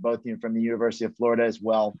parents were both from the University of Florida as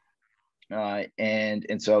well.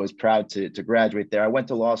 And so I was proud to graduate there. I went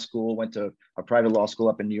to law school, went to a private law school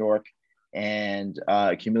up in New York, and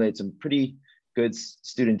accumulated some pretty good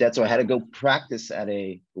student debt. So I had to go practice at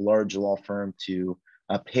a large law firm to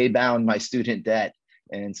pay down my student debt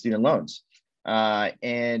and student loans.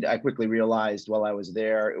 And I quickly realized while I was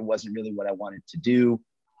there, it wasn't really what I wanted to do.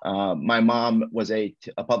 My mom was a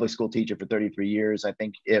public school teacher for 33 years. I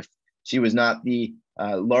think if she was not the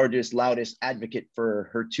largest, loudest advocate for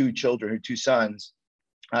her two children, her two sons,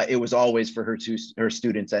 it was always for her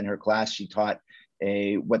students and her class. She taught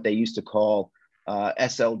what they used to call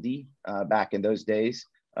SLD back in those days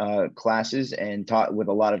classes, and taught with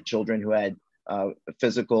a lot of children who had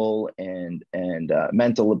physical and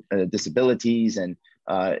mental disabilities, and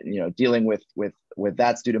dealing with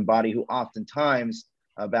that student body who oftentimes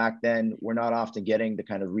back then were not often getting the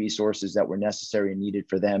kind of resources that were necessary and needed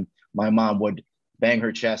for them. My mom would bang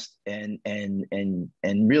her chest and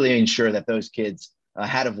really ensure that those kids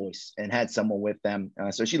had a voice and had someone with them.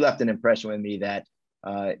 So she left an impression with me that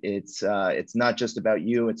it's not just about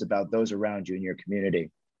you, it's about those around you in your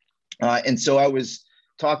community. And so I was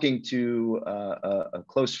talking to a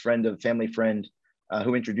close friend, a family friend,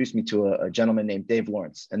 who introduced me to a gentleman named Dave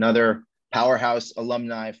Lawrence, another powerhouse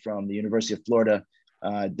alumni from the University of Florida.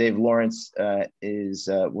 Dave Lawrence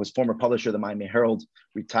was former publisher of the Miami Herald,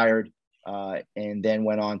 retired, and then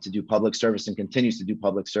went on to do public service and continues to do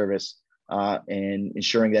public service, and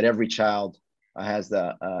ensuring that every child has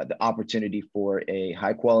the opportunity for a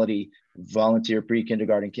high quality volunteer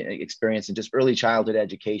pre-kindergarten experience and just early childhood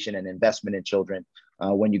education and investment in children.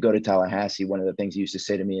 When you go to Tallahassee, one of the things he used to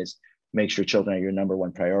say to me is, make sure children are your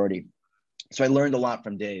 #1 priority. So I learned a lot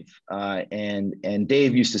from Dave. And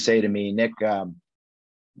Dave used to say to me, Nick,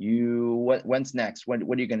 when's next? What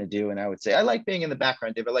are you going to do? And I would say, I like being in the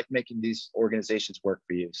background, Dave. I like making these organizations work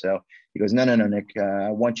for you. So he goes, no, Nick,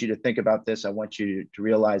 I want you to think about this. I want you to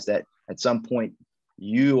realize that at some point,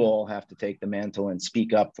 you all have to take the mantle and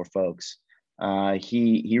speak up for folks.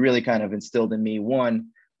 He really kind of instilled in me, one,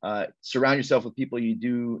 surround yourself with people you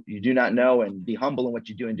do not know, and be humble in what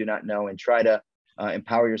you do and do not know, and try to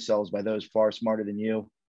empower yourselves by those far smarter than you,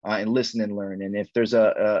 and listen and learn. And if there's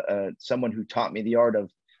someone who taught me the art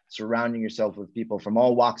of surrounding yourself with people from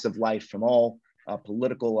all walks of life, from all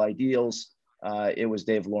political ideals, it was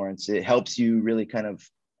Dave Lawrence. It helps you really kind of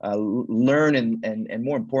learn and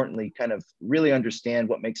more importantly, kind of really understand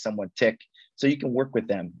what makes someone tick, so you can work with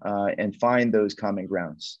them and find those common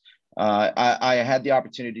grounds. I had the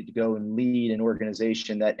opportunity to go and lead an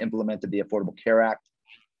organization that implemented the Affordable Care Act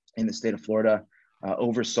in the state of Florida,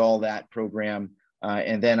 oversaw that program,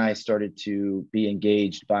 and then I started to be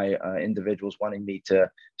engaged by individuals wanting me to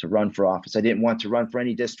run for office. I didn't want to run for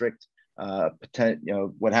any district.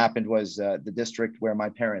 What happened was the district where my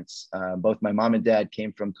parents, both my mom and dad,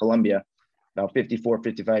 came from Colombia about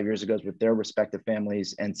 55 years ago with their respective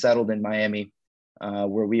families and settled in Miami,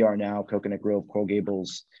 where we are now, Coconut Grove, Coral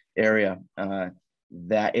Gables area,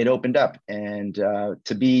 that it opened up. And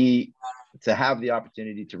to have the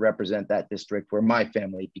opportunity to represent that district where my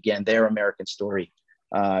family began their American story,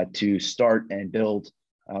 to start and build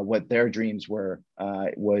what their dreams were,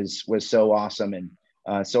 was so awesome.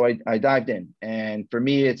 And so I dived in. And for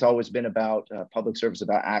me, it's always been about public service,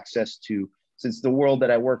 about access to, since the world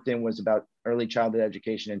that I worked in was about early childhood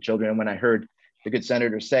education and children. And when I heard the good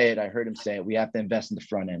senator say it, I heard him say it, we have to invest in the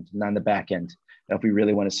front end, not in the back end, if we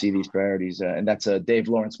really want to see these priorities. And that's a Dave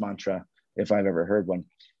Lawrence mantra, if I've ever heard one.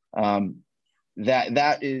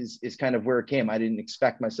 That is kind of where it came. I didn't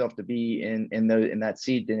expect myself to be in that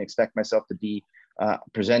seat, didn't expect myself to be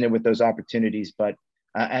presented with those opportunities, but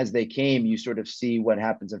as they came, you sort of see what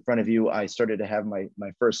happens in front of you. I started to have my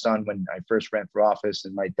first son when I first ran for office,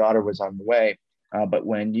 and my daughter was on the way. But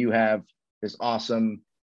when you have this awesome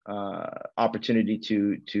opportunity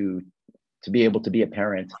to be able to be a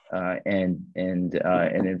parent and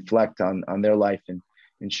inflect on their life and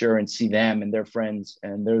ensure and see them and their friends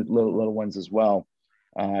and their little ones as well,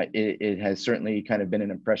 it has certainly kind of been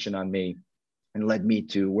an impression on me and led me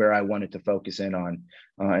to where I wanted to focus in on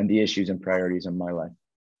and the issues and priorities in my life.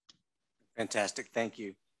 Fantastic, thank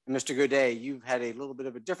you. And Mr. Godet, you've had a little bit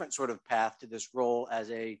of a different sort of path to this role as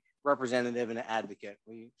a representative and an advocate.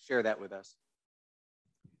 Will you share that with us?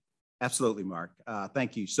 Absolutely, Mark.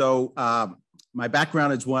 Thank you. So my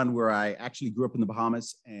background is one where I actually grew up in the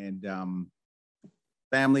Bahamas, and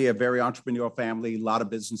family, a very entrepreneurial family, a lot of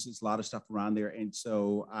businesses, a lot of stuff around there. And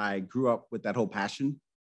so I grew up with that whole passion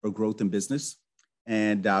for growth in business.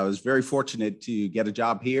 And I was very fortunate to get a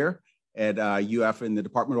job here at UF in the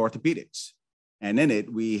Department of Orthopedics. And in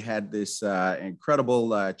it, we had this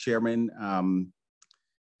incredible chairman,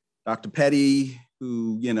 Dr. Petty,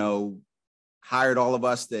 who, hired all of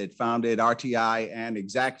us that founded RTI and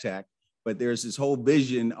Exactech. But there's this whole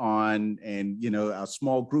vision on, and, a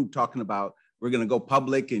small group talking about, we're going to go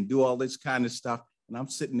public and do all this kind of stuff. And I'm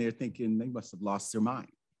sitting there thinking they must have lost their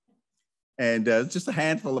mind. And just a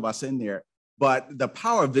handful of us in there. But the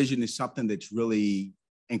power of vision is something that's really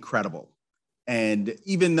incredible. And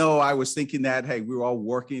even though I was thinking that, hey, we were all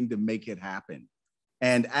working to make it happen.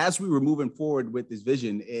 And as we were moving forward with this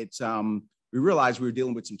vision, we realized we were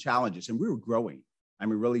dealing with some challenges, and we were growing,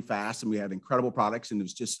 really fast, and we had incredible products, and it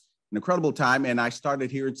was just an incredible time. And I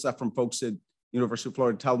started hearing stuff from folks at University of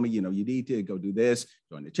Florida telling me, you need to go do this,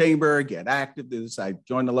 join the chamber, get active. I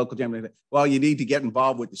joined the local chamber. Well, you need to get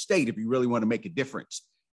involved with the state if you really want to make a difference,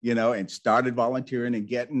 and started volunteering and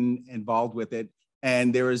getting involved with it.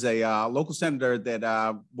 And there was a local senator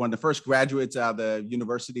that one of the first graduates out of the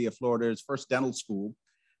University of Florida's first dental school.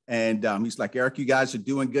 And he's like, Eric, you guys are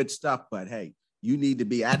doing good stuff, but hey, you need to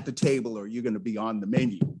be at the table or you're going to be on the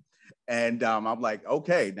menu. And I'm like,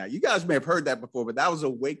 okay, now you guys may have heard that before, but that was a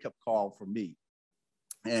wake-up call for me.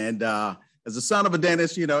 And as a son of a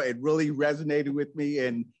dentist, it really resonated with me.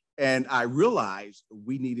 And I realized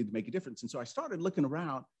we needed to make a difference. And so I started looking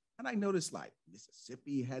around. And I noticed like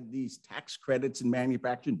Mississippi had these tax credits in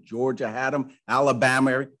manufacturing, Georgia had them,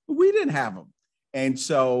 Alabama, but we didn't have them. And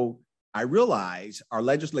so I realized our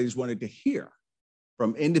legislators wanted to hear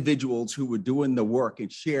from individuals who were doing the work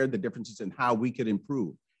and share the differences in how we could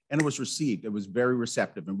improve. And it was received. It was very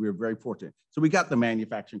receptive, and we were very fortunate. So we got the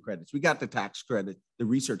manufacturing credits, we got the tax credit, the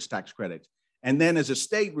research tax credits. And then as a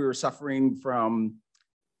state, we were suffering from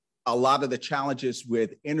a lot of the challenges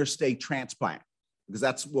with interstate transplant, because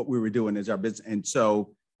that's what we were doing as our business. And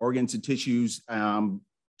so organs and tissues,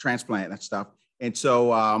 transplant, that stuff. And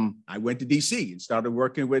so I went to DC and started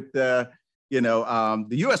working with the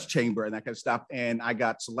U.S. Chamber and that kind of stuff. And I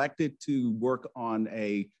got selected to work on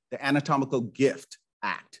the Anatomical Gift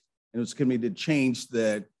Act. And it was coming to change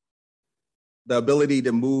the ability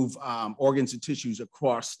to move organs and tissues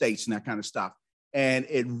across states and that kind of stuff. And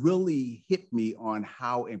it really hit me on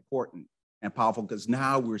how important and powerful, because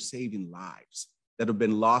now we're saving lives that have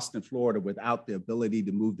been lost in Florida without the ability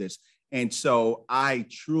to move this. And so I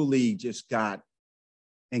truly just got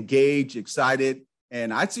engaged, excited.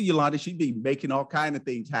 And I see Yolanda, she'd be making all kinds of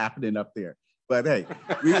things happening up there. But hey,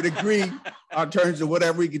 we would agree on terms of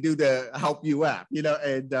whatever we could do to help you out,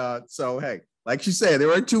 And so, hey, like she said, there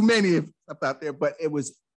weren't too many up out there, but it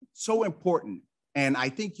was so important. And I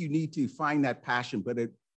think you need to find that passion, but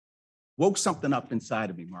it woke something up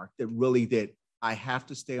inside of me, Mark, that really did. I have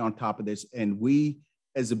to stay on top of this. And we,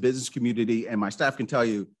 as a business community, and my staff can tell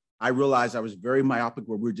you, I realized I was very myopic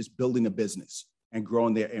where we were just building a business and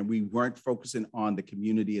growing there, and we weren't focusing on the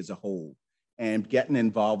community as a whole. And getting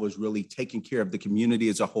involved was really taking care of the community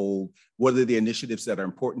as a whole. What are the initiatives that are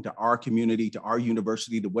important to our community, to our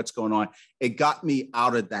university, to what's going on? It got me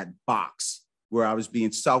out of that box where I was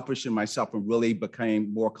being selfish in myself and really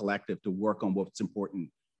became more collective to work on what's important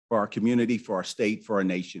for our community, for our state, for our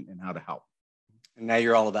nation, and how to help. And now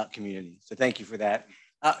you're all about community. So thank you for that.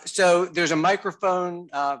 So there's a microphone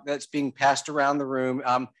that's being passed around the room.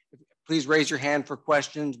 Please raise your hand for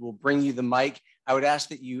questions. We'll bring you the mic. I would ask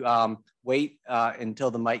that you wait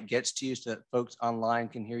until the mic gets to you so that folks online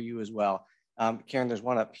can hear you as well. Karen, there's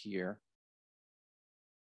one up here.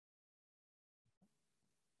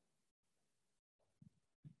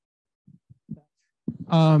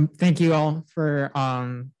 Thank you all for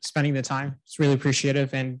spending the time. It's really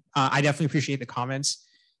appreciative, and I definitely appreciate the comments.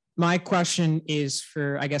 My question is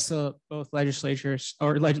for, I guess, both legislators,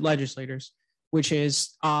 which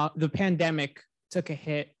is the pandemic took a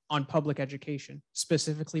hit on public education,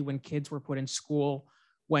 specifically when kids were put in school,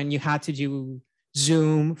 when you had to do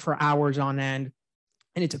Zoom for hours on end,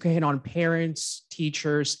 and it took a hit on parents,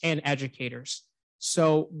 teachers, and educators.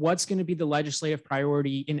 So what's going to be the legislative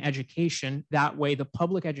priority in education? That way the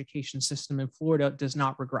public education system in Florida does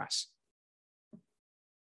not regress.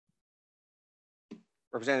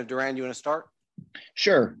 Representative Duran, you want to start?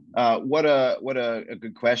 Sure. What a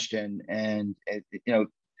good question. And,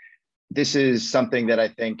 this is something that I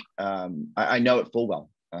think I know it full well.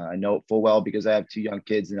 I know it full well because I have 2 young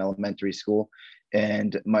kids in elementary school,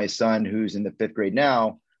 and my son, who's in the 5th grade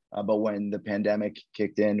now, but when the pandemic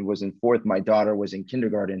kicked in, was in 4th. My daughter was in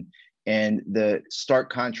kindergarten, and the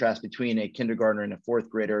stark contrast between a kindergartner and a 4th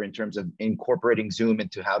grader in terms of incorporating Zoom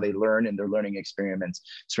into how they learn and their learning experiments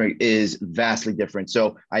is vastly different.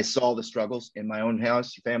 So I saw the struggles in my own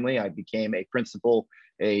family. I became a principal,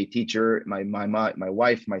 a teacher, my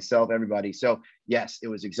wife, myself, everybody. So yes, it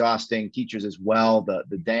was exhausting. Teachers as well,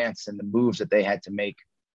 the dance and the moves that they had to make.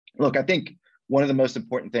 Look, I think one of the most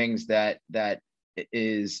important things that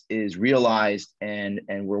is realized and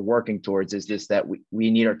we're working towards is this, that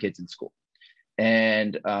we need our kids in school,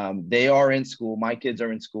 and they are in school. My kids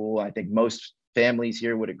are in school. I think most families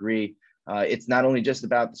here would agree. It's not only just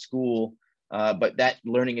about the school, but that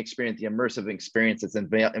learning experience, the immersive experience that's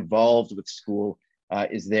involved with school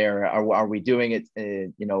is there. Are we doing it?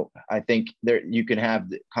 I think there you can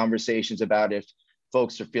have conversations about if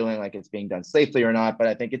folks are feeling like it's being done safely or not, but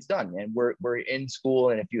I think it's done, and we're in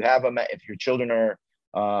school. And if you have if your children are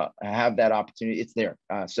have that opportunity, it's there.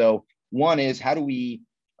 So one is, how do we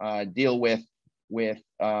deal with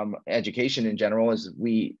education in general? Is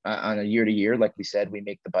we on a year to year, like we said, we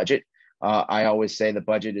make the budget. I always say the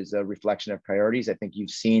budget is a reflection of priorities. I think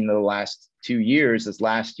you've seen the last 2 years, this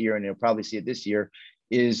last year, and you'll probably see it this year,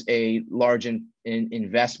 is a large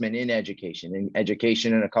investment in education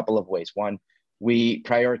in a couple of ways. One, we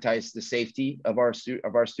prioritize the safety of our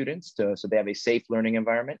students so they have a safe learning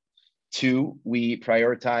environment. 2, we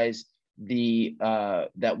prioritize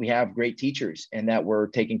that we have great teachers and that we're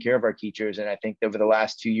taking care of our teachers. And I think over the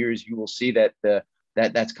last 2 years, you will see that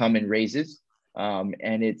that's come in raises.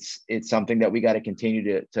 And it's something that we got to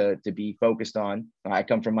continue to be focused on. I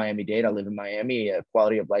come from Miami-Dade. I live in Miami.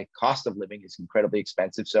 Quality of life, cost of living is incredibly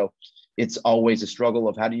expensive. So it's always a struggle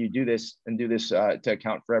of how do you do this and do this to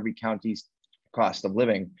account for every county's cost of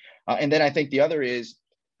living. And then I think the other is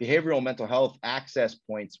behavioral mental health access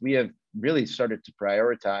points. We have really started to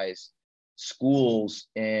prioritize schools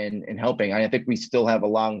in helping. I think we still have a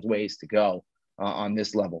long ways to go on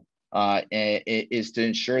this level. Is to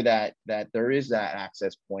ensure that there is that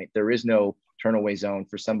access point. There is no turn away zone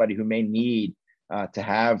for somebody who may need to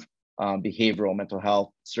have behavioral mental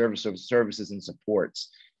health services and supports.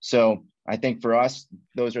 So I think for us,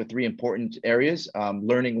 those are three important areas.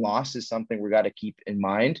 Learning loss is something we got to keep in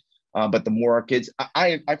mind. But the more our kids,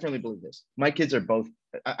 I firmly believe this. My kids are both,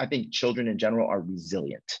 I think children in general are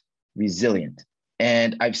resilient.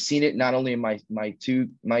 And I've seen it not only in my two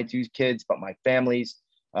kids, but my families,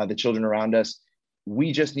 the children around us.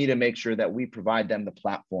 We just need to make sure that we provide them the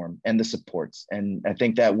platform and the supports. And I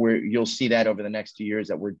think that you'll see that over the next 2 years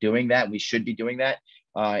that we're doing that. We should be doing that.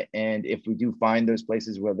 And if we do find those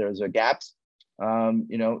places where there's gaps,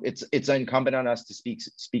 it's incumbent on us to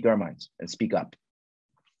speak our minds and speak up.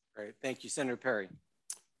 Great, thank you, Senator Perry.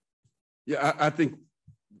 Yeah, I think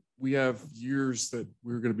we have years that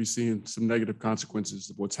we're going to be seeing some negative consequences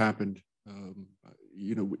of what's happened.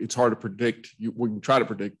 It's hard to predict. We can try to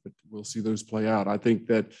predict, but we'll see those play out. I think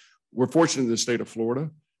that we're fortunate in the state of Florida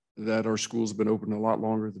that our schools have been open a lot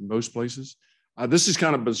longer than most places. This is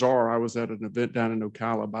kind of bizarre. I was at an event down in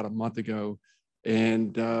Ocala about a month ago,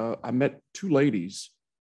 and I met two ladies.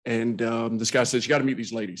 And this guy says, "You got to meet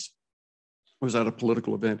these ladies." I was at a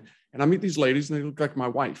political event, and I meet these ladies, and they look like my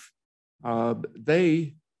wife.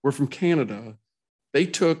 They were from Canada.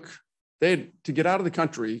 They had to get out of the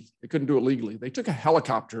country. They couldn't do it legally. They took a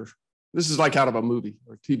helicopter. This is like out of a movie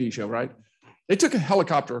or a TV show, right? They took a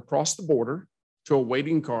helicopter across the border to a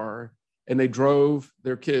waiting car, and they drove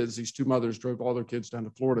their kids. These two mothers drove all their kids down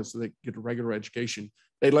to Florida so they could get a regular education.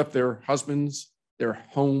 They left their husbands, their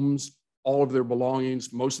homes, all of their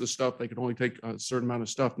belongings, most of the stuff. They could only take a certain amount of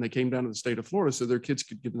stuff, and they came down to the state of Florida so their kids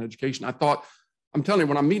could get an education. I'm telling you,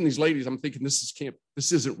 when I'm meeting these ladies, I'm thinking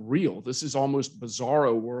this isn't real. This is almost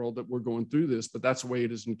bizarro world that we're going through this, but that's the way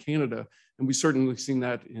it is in Canada. And we've certainly seen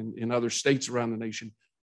that in other states around the nation.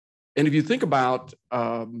 And if you think about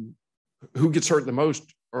who gets hurt the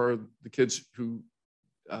most are the kids who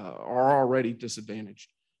are already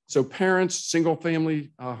disadvantaged. So parents, single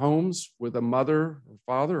family homes with a mother or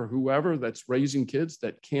father or whoever that's raising kids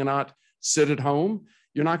that cannot sit at home,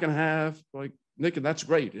 you're not going to have like, Nick, and that's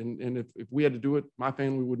great. And if we had to do it, my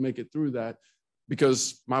family would make it through that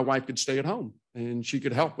because my wife could stay at home and she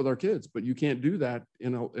could help with our kids. But you can't do that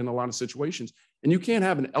in a lot of situations. And you can't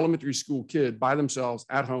have an elementary school kid by themselves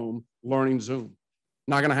at home learning Zoom.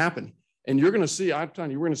 Not going to happen. And you're going to see, I'm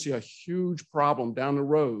telling you, we're going to see a huge problem down the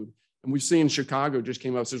road. And we've seen Chicago just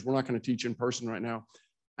came out and says, we're not going to teach in person right now.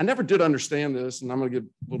 I never did understand this, and I'm going to get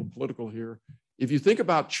a little political here. If you think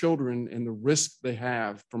about children and the risk they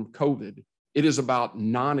have from COVID, it is about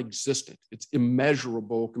non-existent. It's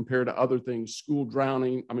immeasurable compared to other things, school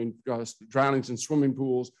drowning, drownings in swimming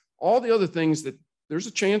pools, all the other things that there's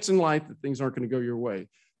a chance in life that things aren't going to go your way.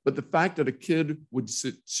 But the fact that a kid would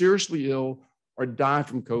sit seriously ill or die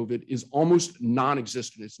from COVID is almost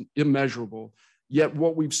non-existent. It's immeasurable. Yet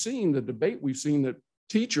what we've seen, the debate we've seen that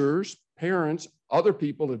teachers, parents, other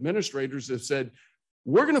people, administrators have said,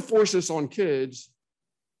 we're going to force this on kids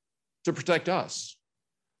to protect us.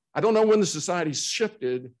 I don't know when the society's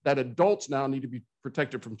shifted that adults now need to be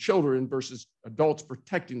protected from children versus adults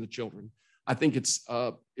protecting the children. I think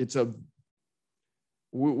I could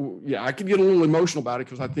get a little emotional about it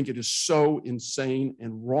because I think it is so insane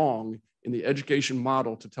and wrong in the education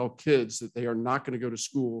model to tell kids that they are not going to go to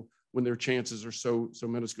school when their chances are so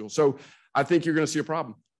minuscule. So I think you're going to see a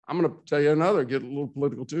problem. I'm going to tell you another, get a little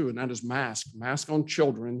political too, and that is mask. Mask on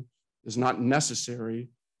children is not necessary.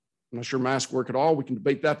 I'm not sure masks work at all. We can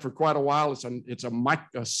debate that for quite a while. It's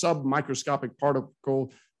a sub-microscopic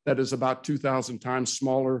particle that is about 2,000 times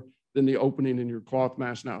smaller than the opening in your cloth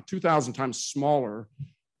mask now. 2,000 times smaller.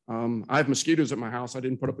 I have mosquitoes at my house. I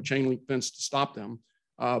didn't put up a chain link fence to stop them.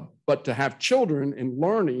 But to have children and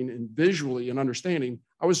learning and visually and understanding,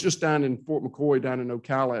 I was just down in Fort McCoy, down in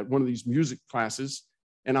Ocala at one of these music classes,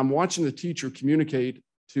 and I'm watching the teacher communicate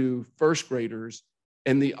to first graders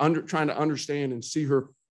and trying to understand and see her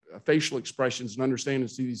facial expressions and understand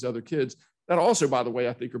and see these other kids that also, by the way,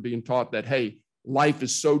 I think are being taught that, hey, life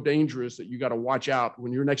is so dangerous that you got to watch out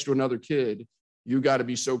when you're next to another kid. You got to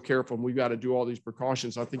be so careful and we've got to do all these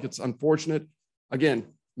precautions. I think it's unfortunate. Again,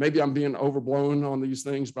 maybe I'm being overblown on these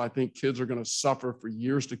things, but I think kids are going to suffer for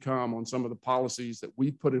years to come on some of the policies that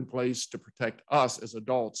we put in place to protect us as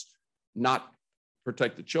adults, not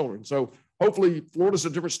protect the children. So hopefully Florida's a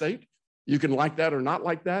different state. You can like that or not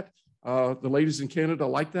like that. The ladies in Canada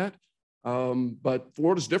like that. But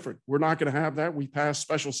Florida's different. We're not going to have that. We passed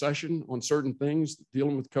special session on certain things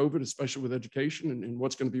dealing with COVID, especially with education and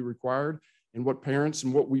what's going to be required and what parents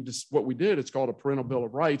and what we did. It's called a parental bill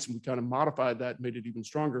of rights, and we kind of modified that, made it even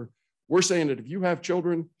stronger. We're saying that if you have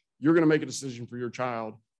children, you're going to make a decision for your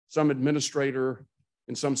child. Some administrator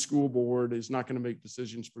and some school board is not going to make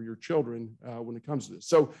decisions for your children when it comes to this.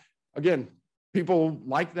 So again, people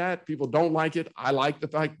like that. People don't like it. I like the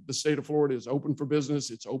fact that the state of Florida is open for business.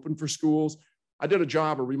 It's open for schools. I did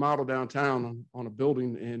a remodel downtown on a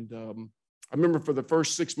building. And I remember for the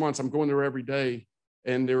first 6 months, I'm going there every day.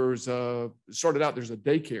 And there's a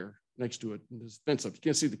daycare next to it. And there's a fence up. You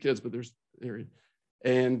can't see the kids, but there's an area.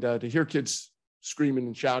 And to hear kids screaming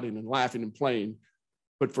and shouting and laughing and playing,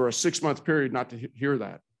 but for a 6-month period, not to hear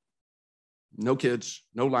that. No kids,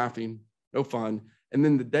 no laughing, no fun. And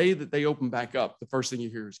then the day that they open back up, the first thing you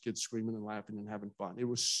hear is kids screaming and laughing and having fun. It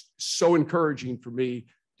was so encouraging for me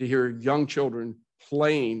to hear young children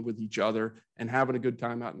playing with each other and having a good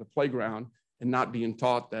time out in the playground and not being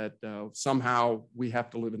taught that somehow we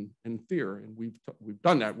have to live in fear. And we've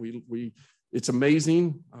done that. It's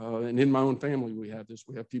amazing. And in my own family, we have this.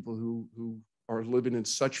 We have people who are living in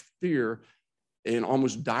such fear and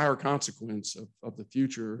almost dire consequence of the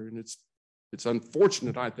future. And it's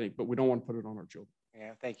unfortunate, I think, but we don't want to put it on our children.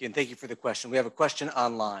 Yeah, thank you. And thank you for the question. We have a question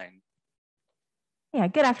online. Yeah,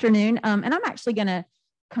 good afternoon. And I'm actually going to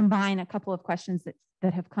combine a couple of questions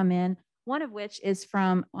that have come in, one of which is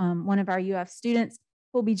from one of our UF students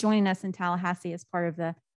who will be joining us in Tallahassee as part of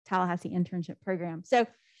the Tallahassee internship program. So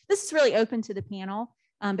this is really open to the panel,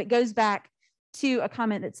 but goes back to a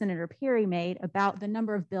comment that Senator Perry made about the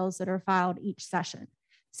number of bills that are filed each session.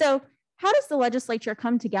 So how does the legislature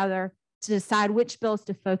come together to decide which bills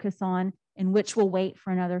to focus on and which will wait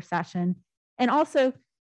for another session? And also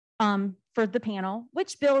for the panel,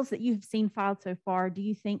 which bills that you've seen filed so far do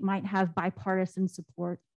you think might have bipartisan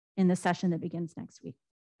support in the session that begins next week?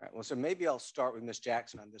 All right, well, so maybe I'll start with Ms.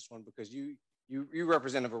 Jackson on this one because you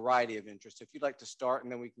represent a variety of interests. If you'd like to start,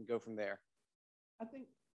 and then we can go from there.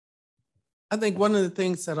 I think one of the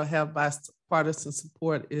things that'll have bipartisan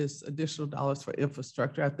support is additional dollars for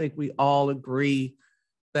infrastructure. I think we all agree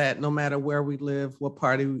that no matter where we live, what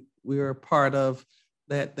party we're a part of,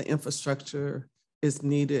 that the infrastructure is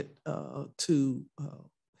needed to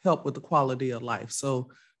help with the quality of life. So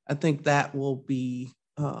I think that will be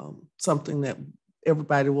something that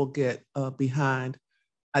everybody will get behind.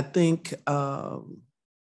 I think to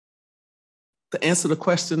answer the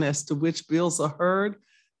question as to which bills are heard,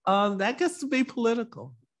 that gets to be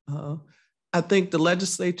political. I think the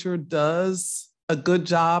legislature does a good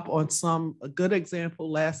job on a good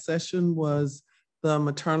example last session was the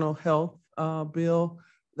maternal health bill.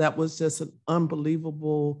 That was just an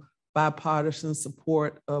unbelievable bipartisan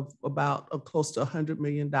support of about close to $100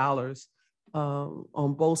 million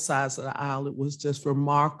on both sides of the aisle. It was just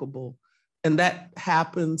remarkable. And that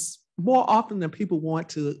happens more often than people want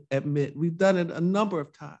to admit. We've done it a number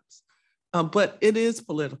of times, but it is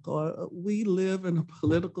political. We live in a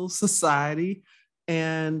political society,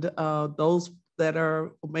 and those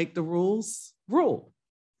that make the rules rule.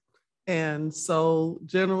 And so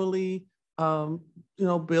generally,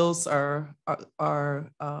 bills are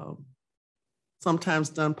sometimes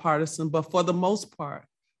done partisan, but for the most part,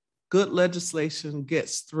 good legislation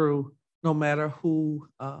gets through no matter who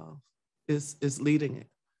is leading it.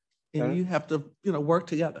 And Senator? You have to, work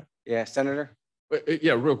together. Yeah, Senator?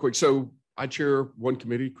 Yeah, real quick. So I chair one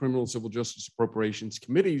committee, Criminal and Civil Justice Appropriations.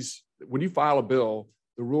 Committees, when you file a bill,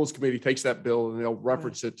 the Rules Committee takes that bill and they'll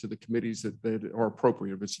reference it to the committees that are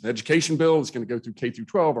appropriate. If it's an education bill, it's going to go through K through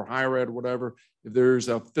 12 or higher ed or whatever. If there's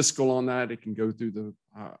a fiscal on that, it can go through the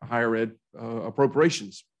higher ed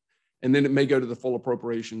appropriations. And then it may go to the full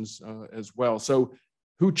appropriations as well. So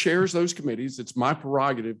who chairs those committees? It's my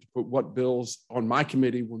prerogative to put what bills on my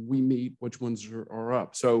committee when we meet, which ones are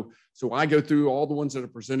up. So I go through all the ones that are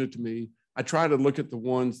presented to me. I try to look at the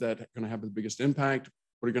ones that are going to have the biggest impact,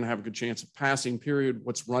 what are going to have a good chance of passing, period,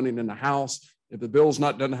 what's running in the House. If the bill's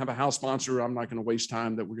doesn't have a House sponsor, I'm not going to waste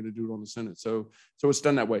time that we're going to do it on the Senate. So it's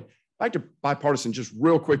done that way. Back to bipartisan, just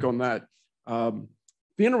real quick on that.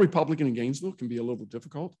 Being a Republican in Gainesville can be a little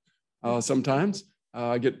difficult sometimes.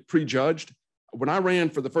 I get prejudged. When I ran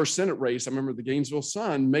for the first Senate race, I remember the Gainesville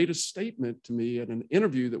Sun made a statement to me at an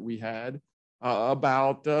interview that we had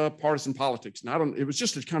about partisan politics. And it was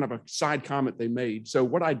just a kind of a side comment they made. So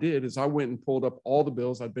what I did is I went and pulled up all the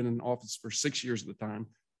bills. I'd been in office for 6 years at the time.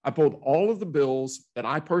 I pulled all of the bills that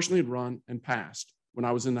I personally had run and passed when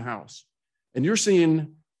I was in the House. And you're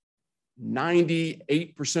seeing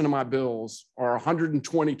 98% of my bills are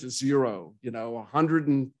 120 to 0,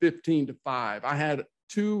 115 to 5. I had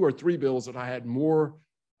 2 or 3 bills that I had more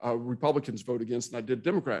Republicans vote against than I did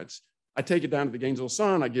Democrats. I take it down to the Gainesville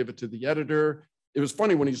Sun, I give it to the editor. It was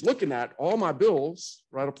funny when he's looking at all my bills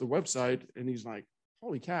right up the website, and he's like,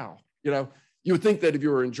 holy cow. You would think that if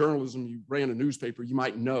you were in journalism, you ran a newspaper, you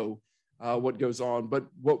might know what goes on. But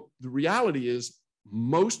what the reality is,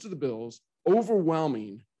 most of the bills,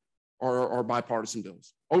 overwhelming, are bipartisan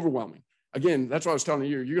bills, overwhelming. Again, that's what I was telling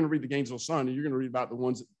you. You're going to read the Gainesville Sun, and you're going to read about the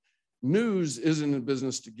ones that news isn't in the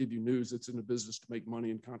business to give you news. It's in the business to make money,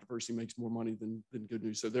 and controversy makes more money than good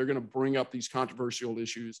news. So they're going to bring up these controversial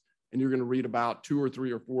issues, and you're going to read about 2 or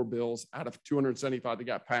 3 or 4 bills out of 275 that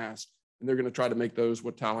got passed, and they're going to try to make those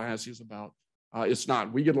what Tallahassee is about. It's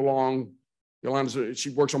not. We get along. Yolanda, she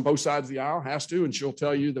works on both sides of the aisle, has to, and she'll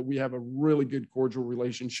tell you that we have a really good, cordial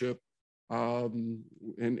relationship, and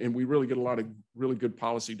we really get a lot of really good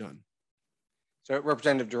policy done. So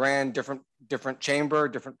Representative Duran, different chamber,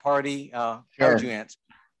 different party. How would you answer?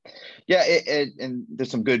 Yeah, and there's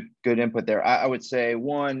some good input there. I would say,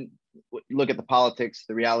 one, look at the politics.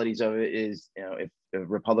 The realities of it is, if the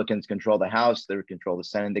Republicans control the House, they control the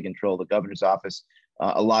Senate, they control the governor's office.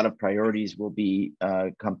 A lot of priorities will be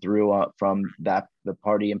come through from the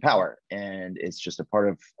party in power, and it's just a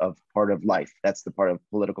part of life. That's the part of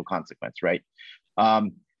political consequence, right?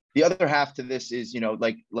 The other half to this is,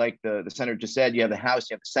 like the senator just said, you have the House,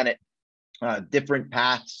 you have the Senate, different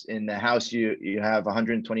paths. In the House, you have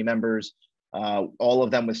 120 members, all of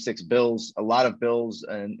them with 6 bills, a lot of bills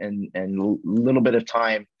and a little bit of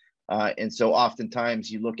time. And so oftentimes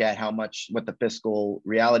you look at what the fiscal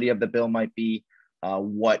reality of the bill might be,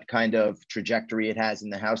 what kind of trajectory it has in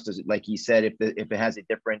the House. Does it, like he said, if it has a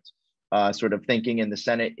different sort of thinking in the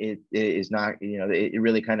Senate, it is not, it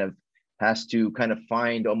really kind of has to kind of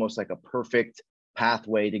find almost like a perfect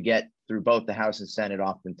pathway to get through both the House and Senate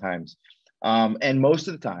oftentimes. And most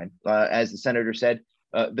of the time, as the senator said,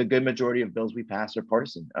 the good majority of bills we pass are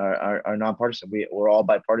partisan, are nonpartisan. We're all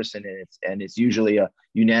bipartisan, and it's usually a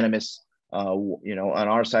unanimous, on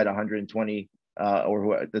our side, 120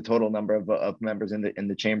 or the total number of members in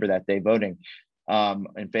the chamber that day voting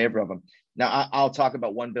in favor of them. Now, I'll talk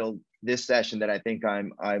about one bill this session that I think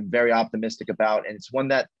I'm very optimistic about, and it's one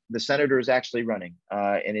that the senator is actually running,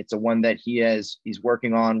 and it's a one that he's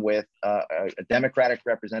working on with a Democratic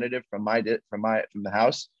representative from the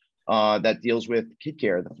House that deals with kid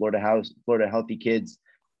care, the Florida Healthy Kids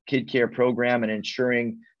Kid Care Program, and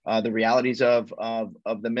ensuring the realities of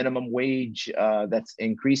the minimum wage that's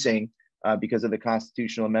increasing because of the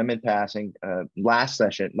constitutional amendment passing last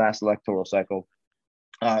electoral cycle.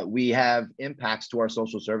 We have impacts to our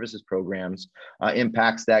social services programs,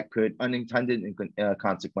 impacts that could unintended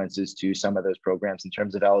consequences to some of those programs in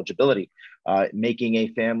terms of eligibility, making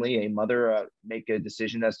a mother make a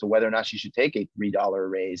decision as to whether or not she should take a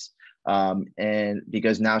 $3 raise, and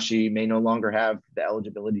because now she may no longer have the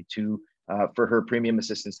eligibility for her premium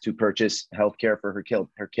assistance to purchase health care for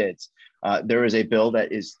her kids. There is a bill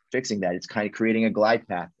that is fixing that. It's kind of creating a glide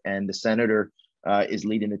path, and the senator is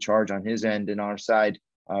leading the charge on his end. And our side,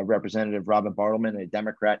 Representative Robin Bartleman, a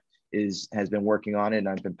Democrat, has been working on it, and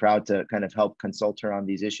I've been proud to kind of help consult her on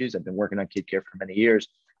these issues. I've been working on kid care for many years,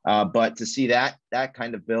 but to see that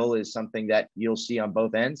kind of bill is something that you'll see on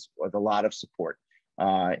both ends with a lot of support,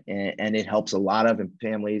 and it helps a lot of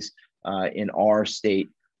families in our state,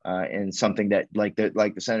 and something that, like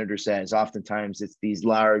the senator says, oftentimes it's these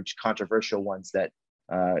large controversial ones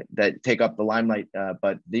that take up the limelight,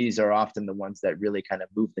 but these are often the ones that really kind of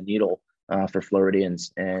move the needle for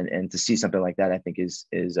Floridians, and to see something like that, I think is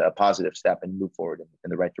a positive step and move forward in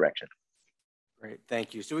the right direction. Great,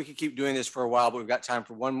 thank you. So we could keep doing this for a while, but we've got time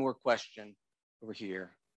for one more question over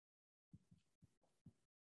here.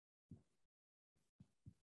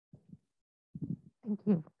 Thank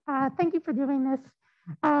you. Thank you for doing this.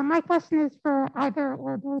 My question is for either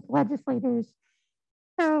or both legislators.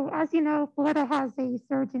 So, as you know, Florida has a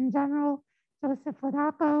Surgeon General, Joseph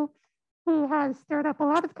Ladapo, who has stirred up a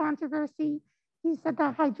lot of controversy. He said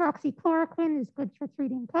that hydroxychloroquine is good for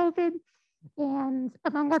treating COVID. And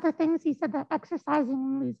among other things, he said that exercising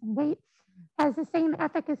and losing weight has the same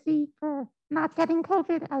efficacy for not getting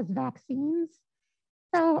COVID as vaccines.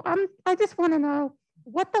 So I just want to know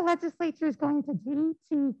what the legislature is going to do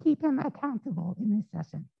to keep him accountable in this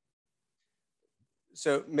session.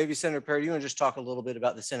 So maybe Senator Perry, you want to just talk a little bit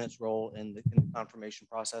about the Senate's role in the confirmation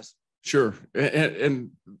process? Sure.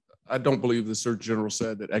 And I don't believe the Surgeon General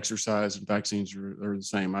said that exercise and vaccines are the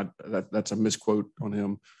same. That's a misquote on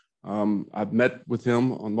him. I've met with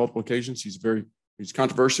him on multiple occasions. He's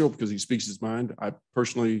controversial because he speaks his mind. I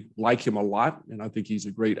personally like him a lot, and I think he's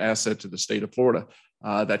a great asset to the state of Florida.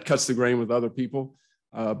 That cuts the grain with other people,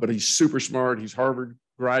 but he's super smart. He's Harvard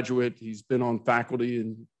graduate. He's been on faculty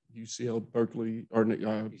in UCL Berkeley or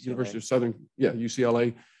University of Southern,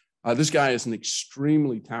 UCLA. This guy is an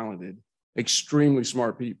extremely talented, extremely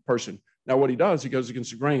smart person. Now, what he does, he goes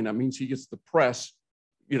against the grain. That means he gets the press,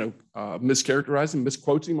 mischaracterize him,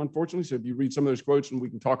 misquotes him, unfortunately. So if you read some of those quotes, and we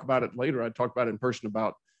can talk about it later, I'd talk about it in person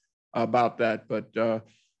about that. But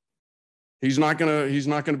he's not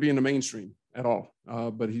gonna be in the mainstream at all.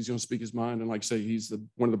 But he's gonna speak his mind. And like I say, he's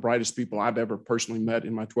one of the brightest people I've ever personally met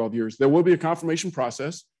in my 12 years. There will be a confirmation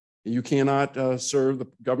process. You cannot serve. The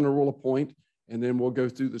governor will appoint, and then we'll go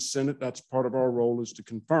through the Senate. That's part of our role, is to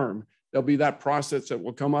confirm. There'll be that process that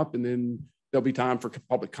will come up, and then there'll be time for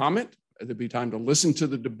public comment. There'll be time to listen to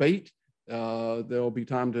the debate. There'll be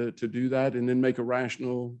time to do that, and then make a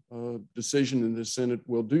rational decision, and the Senate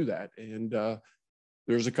will do that. And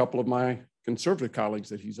there's a couple of my conservative colleagues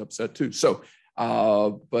that he's upset too. So,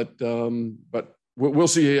 but we'll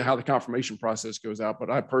see how the confirmation process goes out.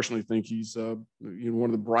 But I personally think he's one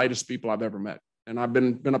of the brightest people I've ever met. And I've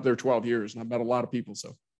been up there 12 years, and I've met a lot of people.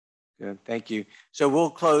 So, good, thank you. So we'll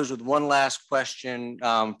close with one last question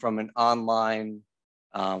from an online,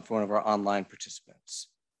 from one of our online participants.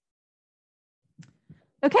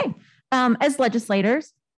 Okay, as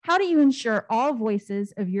legislators, how do you ensure all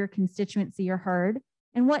voices of your constituency are heard?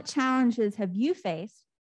 And what challenges have you faced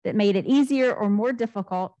that made it easier or more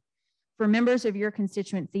difficult for members of your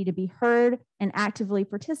constituency to be heard and actively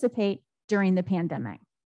participate during the pandemic?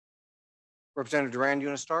 Representative Duran, you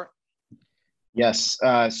want to start? Yes.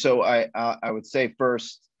 So I would say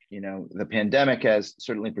first, the pandemic has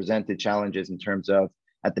certainly presented challenges in terms of,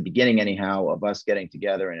 at the beginning anyhow, of us getting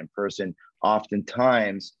together and in person.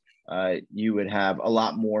 Oftentimes, you would have a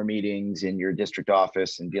lot more meetings in your district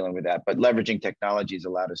office and dealing with that, but leveraging technology has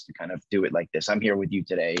allowed us to kind of do it like this. I'm here with you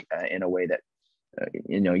today in a way that,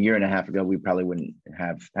 a year and a half ago, we probably wouldn't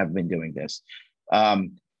have been doing this.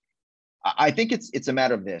 I think it's a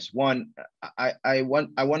matter of this. One, I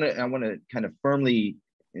want to kind of firmly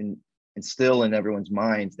instill in everyone's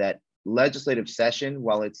minds that legislative session,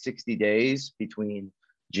 while it's 60 days between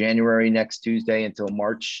January next Tuesday until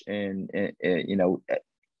March, and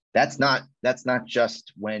that's not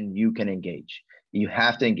just when you can engage. You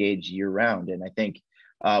have to engage year round, and I think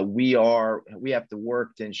we have to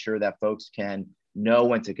work to ensure that folks can know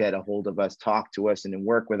when to get a hold of us, talk to us, and then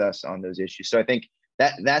work with us on those issues. So I think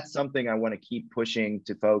that's something I want to keep pushing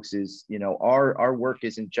to folks is, our work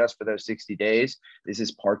isn't just for those 60 days. This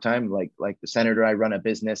is part-time, like the senator. I run a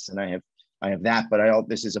business and I have that, but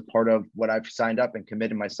this is a part of what I've signed up and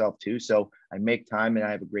committed myself to. So I make time, and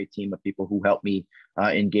I have a great team of people who help me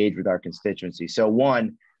engage with our constituency. So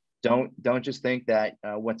one, don't just think that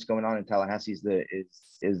what's going on in Tallahassee is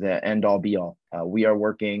the end all be all. We are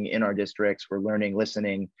working in our districts, we're learning,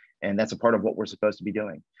 listening, and that's a part of what we're supposed to be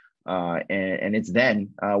doing. And it's then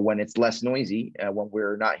when it's less noisy, when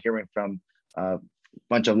we're not hearing from a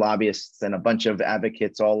bunch of lobbyists and a bunch of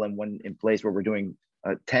advocates all in place, where we're doing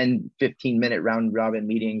 10, 15-minute round robin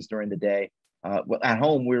meetings during the day. At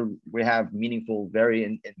home, we have meaningful, very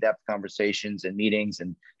in-depth conversations and meetings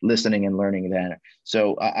and listening and learning that.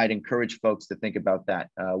 So I'd encourage folks to think about that.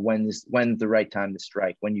 When's the right time to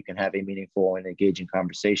strike? When you can have a meaningful and engaging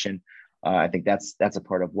conversation. I think that's a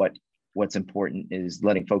part of what's important, is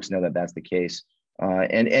letting folks know that that's the case.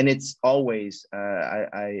 And it's always,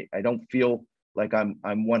 I don't feel like I'm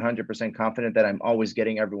 100% confident that I'm always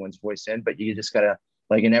getting everyone's voice in, but you just gotta,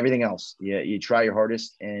 like in everything else, you try your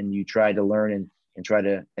hardest, and you try to learn and try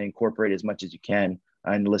to incorporate as much as you can,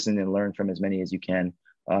 and listen and learn from as many as you can.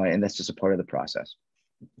 And that's just a part of the process.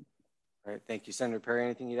 All right, thank you. Senator Perry,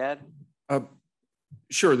 anything you'd add?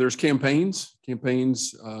 Sure, there's campaigns.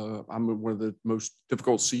 I'm in one of the most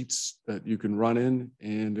difficult seats that you can run in,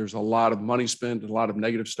 and there's a lot of money spent, a lot of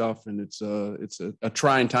negative stuff, and it's a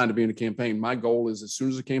trying time to be in a campaign. My goal is, as soon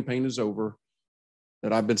as the campaign is over,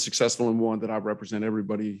 that I've been successful in one, that I represent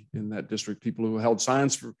everybody in that district. People who held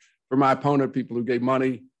signs for my opponent, people who gave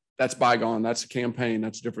money, that's bygone. That's a campaign.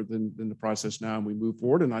 That's different than the process now, and we move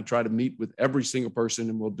forward. And I try to meet with every single person,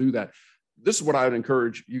 and we'll do that. This is what I would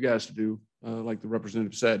encourage you guys to do, like the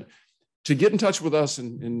representative said, to get in touch with us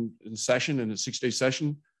in session, in a 6-day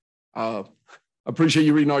session. I appreciate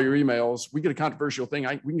you reading all your emails. We get a controversial thing.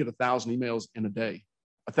 We can get 1,000 emails in a day.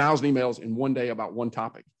 1,000 emails in one day about one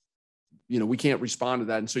topic. You know, we can't respond to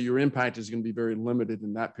that. And so your impact is going to be very limited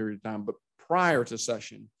in that period of time. But prior to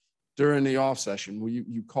session, during the off session, where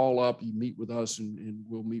you call up, you meet with us, and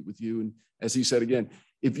we'll meet with you. And as he said, again,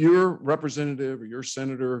 if your representative or your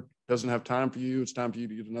senator doesn't have time for you, it's time for you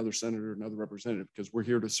to get another senator, another representative, because we're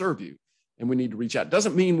here to serve you and we need to reach out.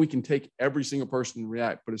 Doesn't mean we can take every single person and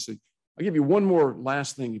react, but I'll give you one more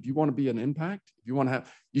last thing. If you want to be an impact, if you want to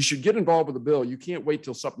have, you should get involved with the bill. You can't wait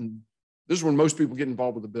till something, this is when most people get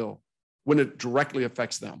involved with the bill, when it directly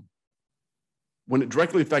affects them. When it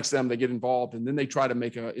directly affects them, they get involved, and then they try to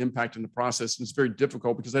make an impact in the process. And it's very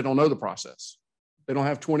difficult because they don't know the process. They don't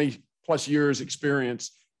have 20 plus years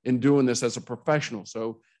experience in doing this as a professional.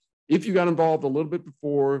 So if you got involved a little bit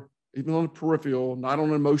before, even on the peripheral, not on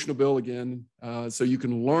an emotional bill again, so you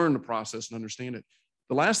can learn the process and understand it.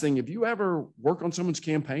 The last thing, if you ever work on someone's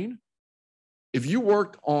campaign, if you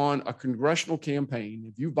worked on a congressional campaign,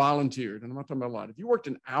 if you volunteered, and I'm not talking about a lot, if you worked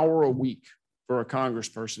an hour a week for a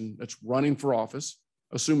congressperson that's running for office,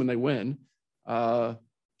 assuming they win,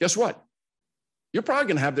 guess what? You're probably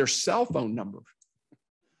going to have their cell phone number.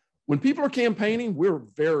 When people are campaigning, we're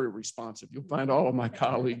very responsive. You'll find all of my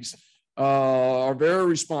colleagues are very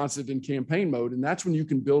responsive in campaign mode. And that's when you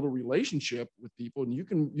can build a relationship with people, and you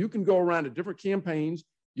can go around to different campaigns.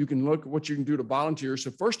 You can look at what you can do to volunteer.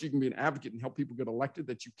 So first you can be an advocate and help people get elected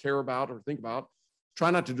that you care about or think about. Try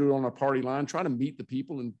not to do it on a party line. Try to meet the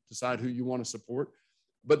people and decide who you want to support.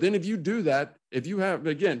 But then if you do that, if you have,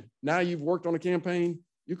 again, now you've worked on a campaign,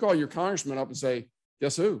 you call your congressman up and say,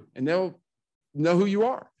 guess who? And they'll know who you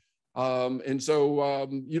are. And so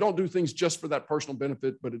you don't do things just for that personal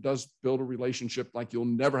benefit, but it does build a relationship like you'll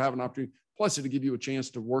never have an opportunity. Plus it'll give you a chance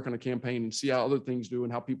to work on a campaign and see how other things do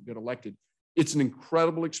and how people get elected. It's an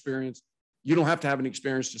incredible experience. You don't have to have an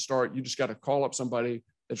experience to start. You just got to call up somebody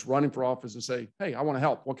that's running for office and say, hey, I want to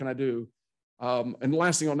help. What can I do? And the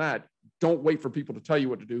last thing on that, don't wait for people to tell you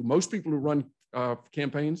what to do. Most people who run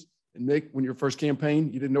campaigns, and Nick, when your first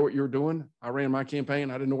campaign, you didn't know what you were doing. I ran my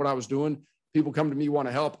campaign. I didn't know what I was doing. People come to me, want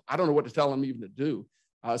to help. I don't know what to tell them even to do.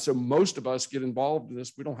 So most of us get involved in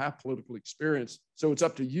this. We don't have political experience. So it's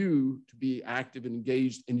up to you to be active and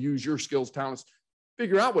engaged and use your skills, talents,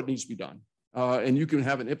 figure out what needs to be done. And you can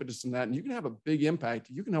have an impetus in that, and you can have a big impact.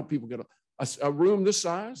 You can help people get a room this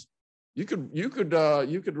size. You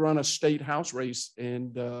could run a state house race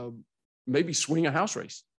and maybe swing a house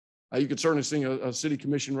race. You could certainly swing a city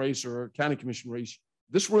commission race or a county commission race.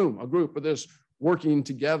 This room, a group of this working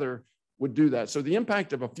together would do that. So the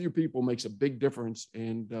impact of a few people makes a big difference,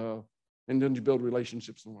 and then you build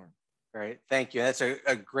relationships and learn. Great, thank you. That's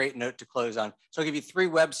a great note to close on. So I'll give you 3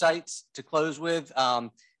 websites to close with.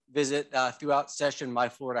 Visit throughout session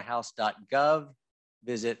myfloridahouse.gov,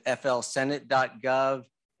 visit flsenate.gov,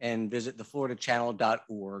 and visit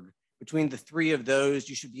thefloridachannel.org. Between the 3 of those,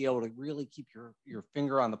 you should be able to really keep your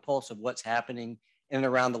finger on the pulse of what's happening in and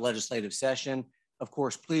around the legislative session. Of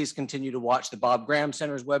course, please continue to watch the Bob Graham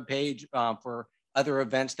Center's webpage for other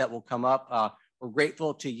events that will come up. We're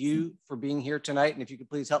grateful to you for being here tonight. And if you could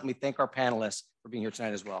please help me thank our panelists for being here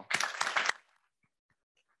tonight as well.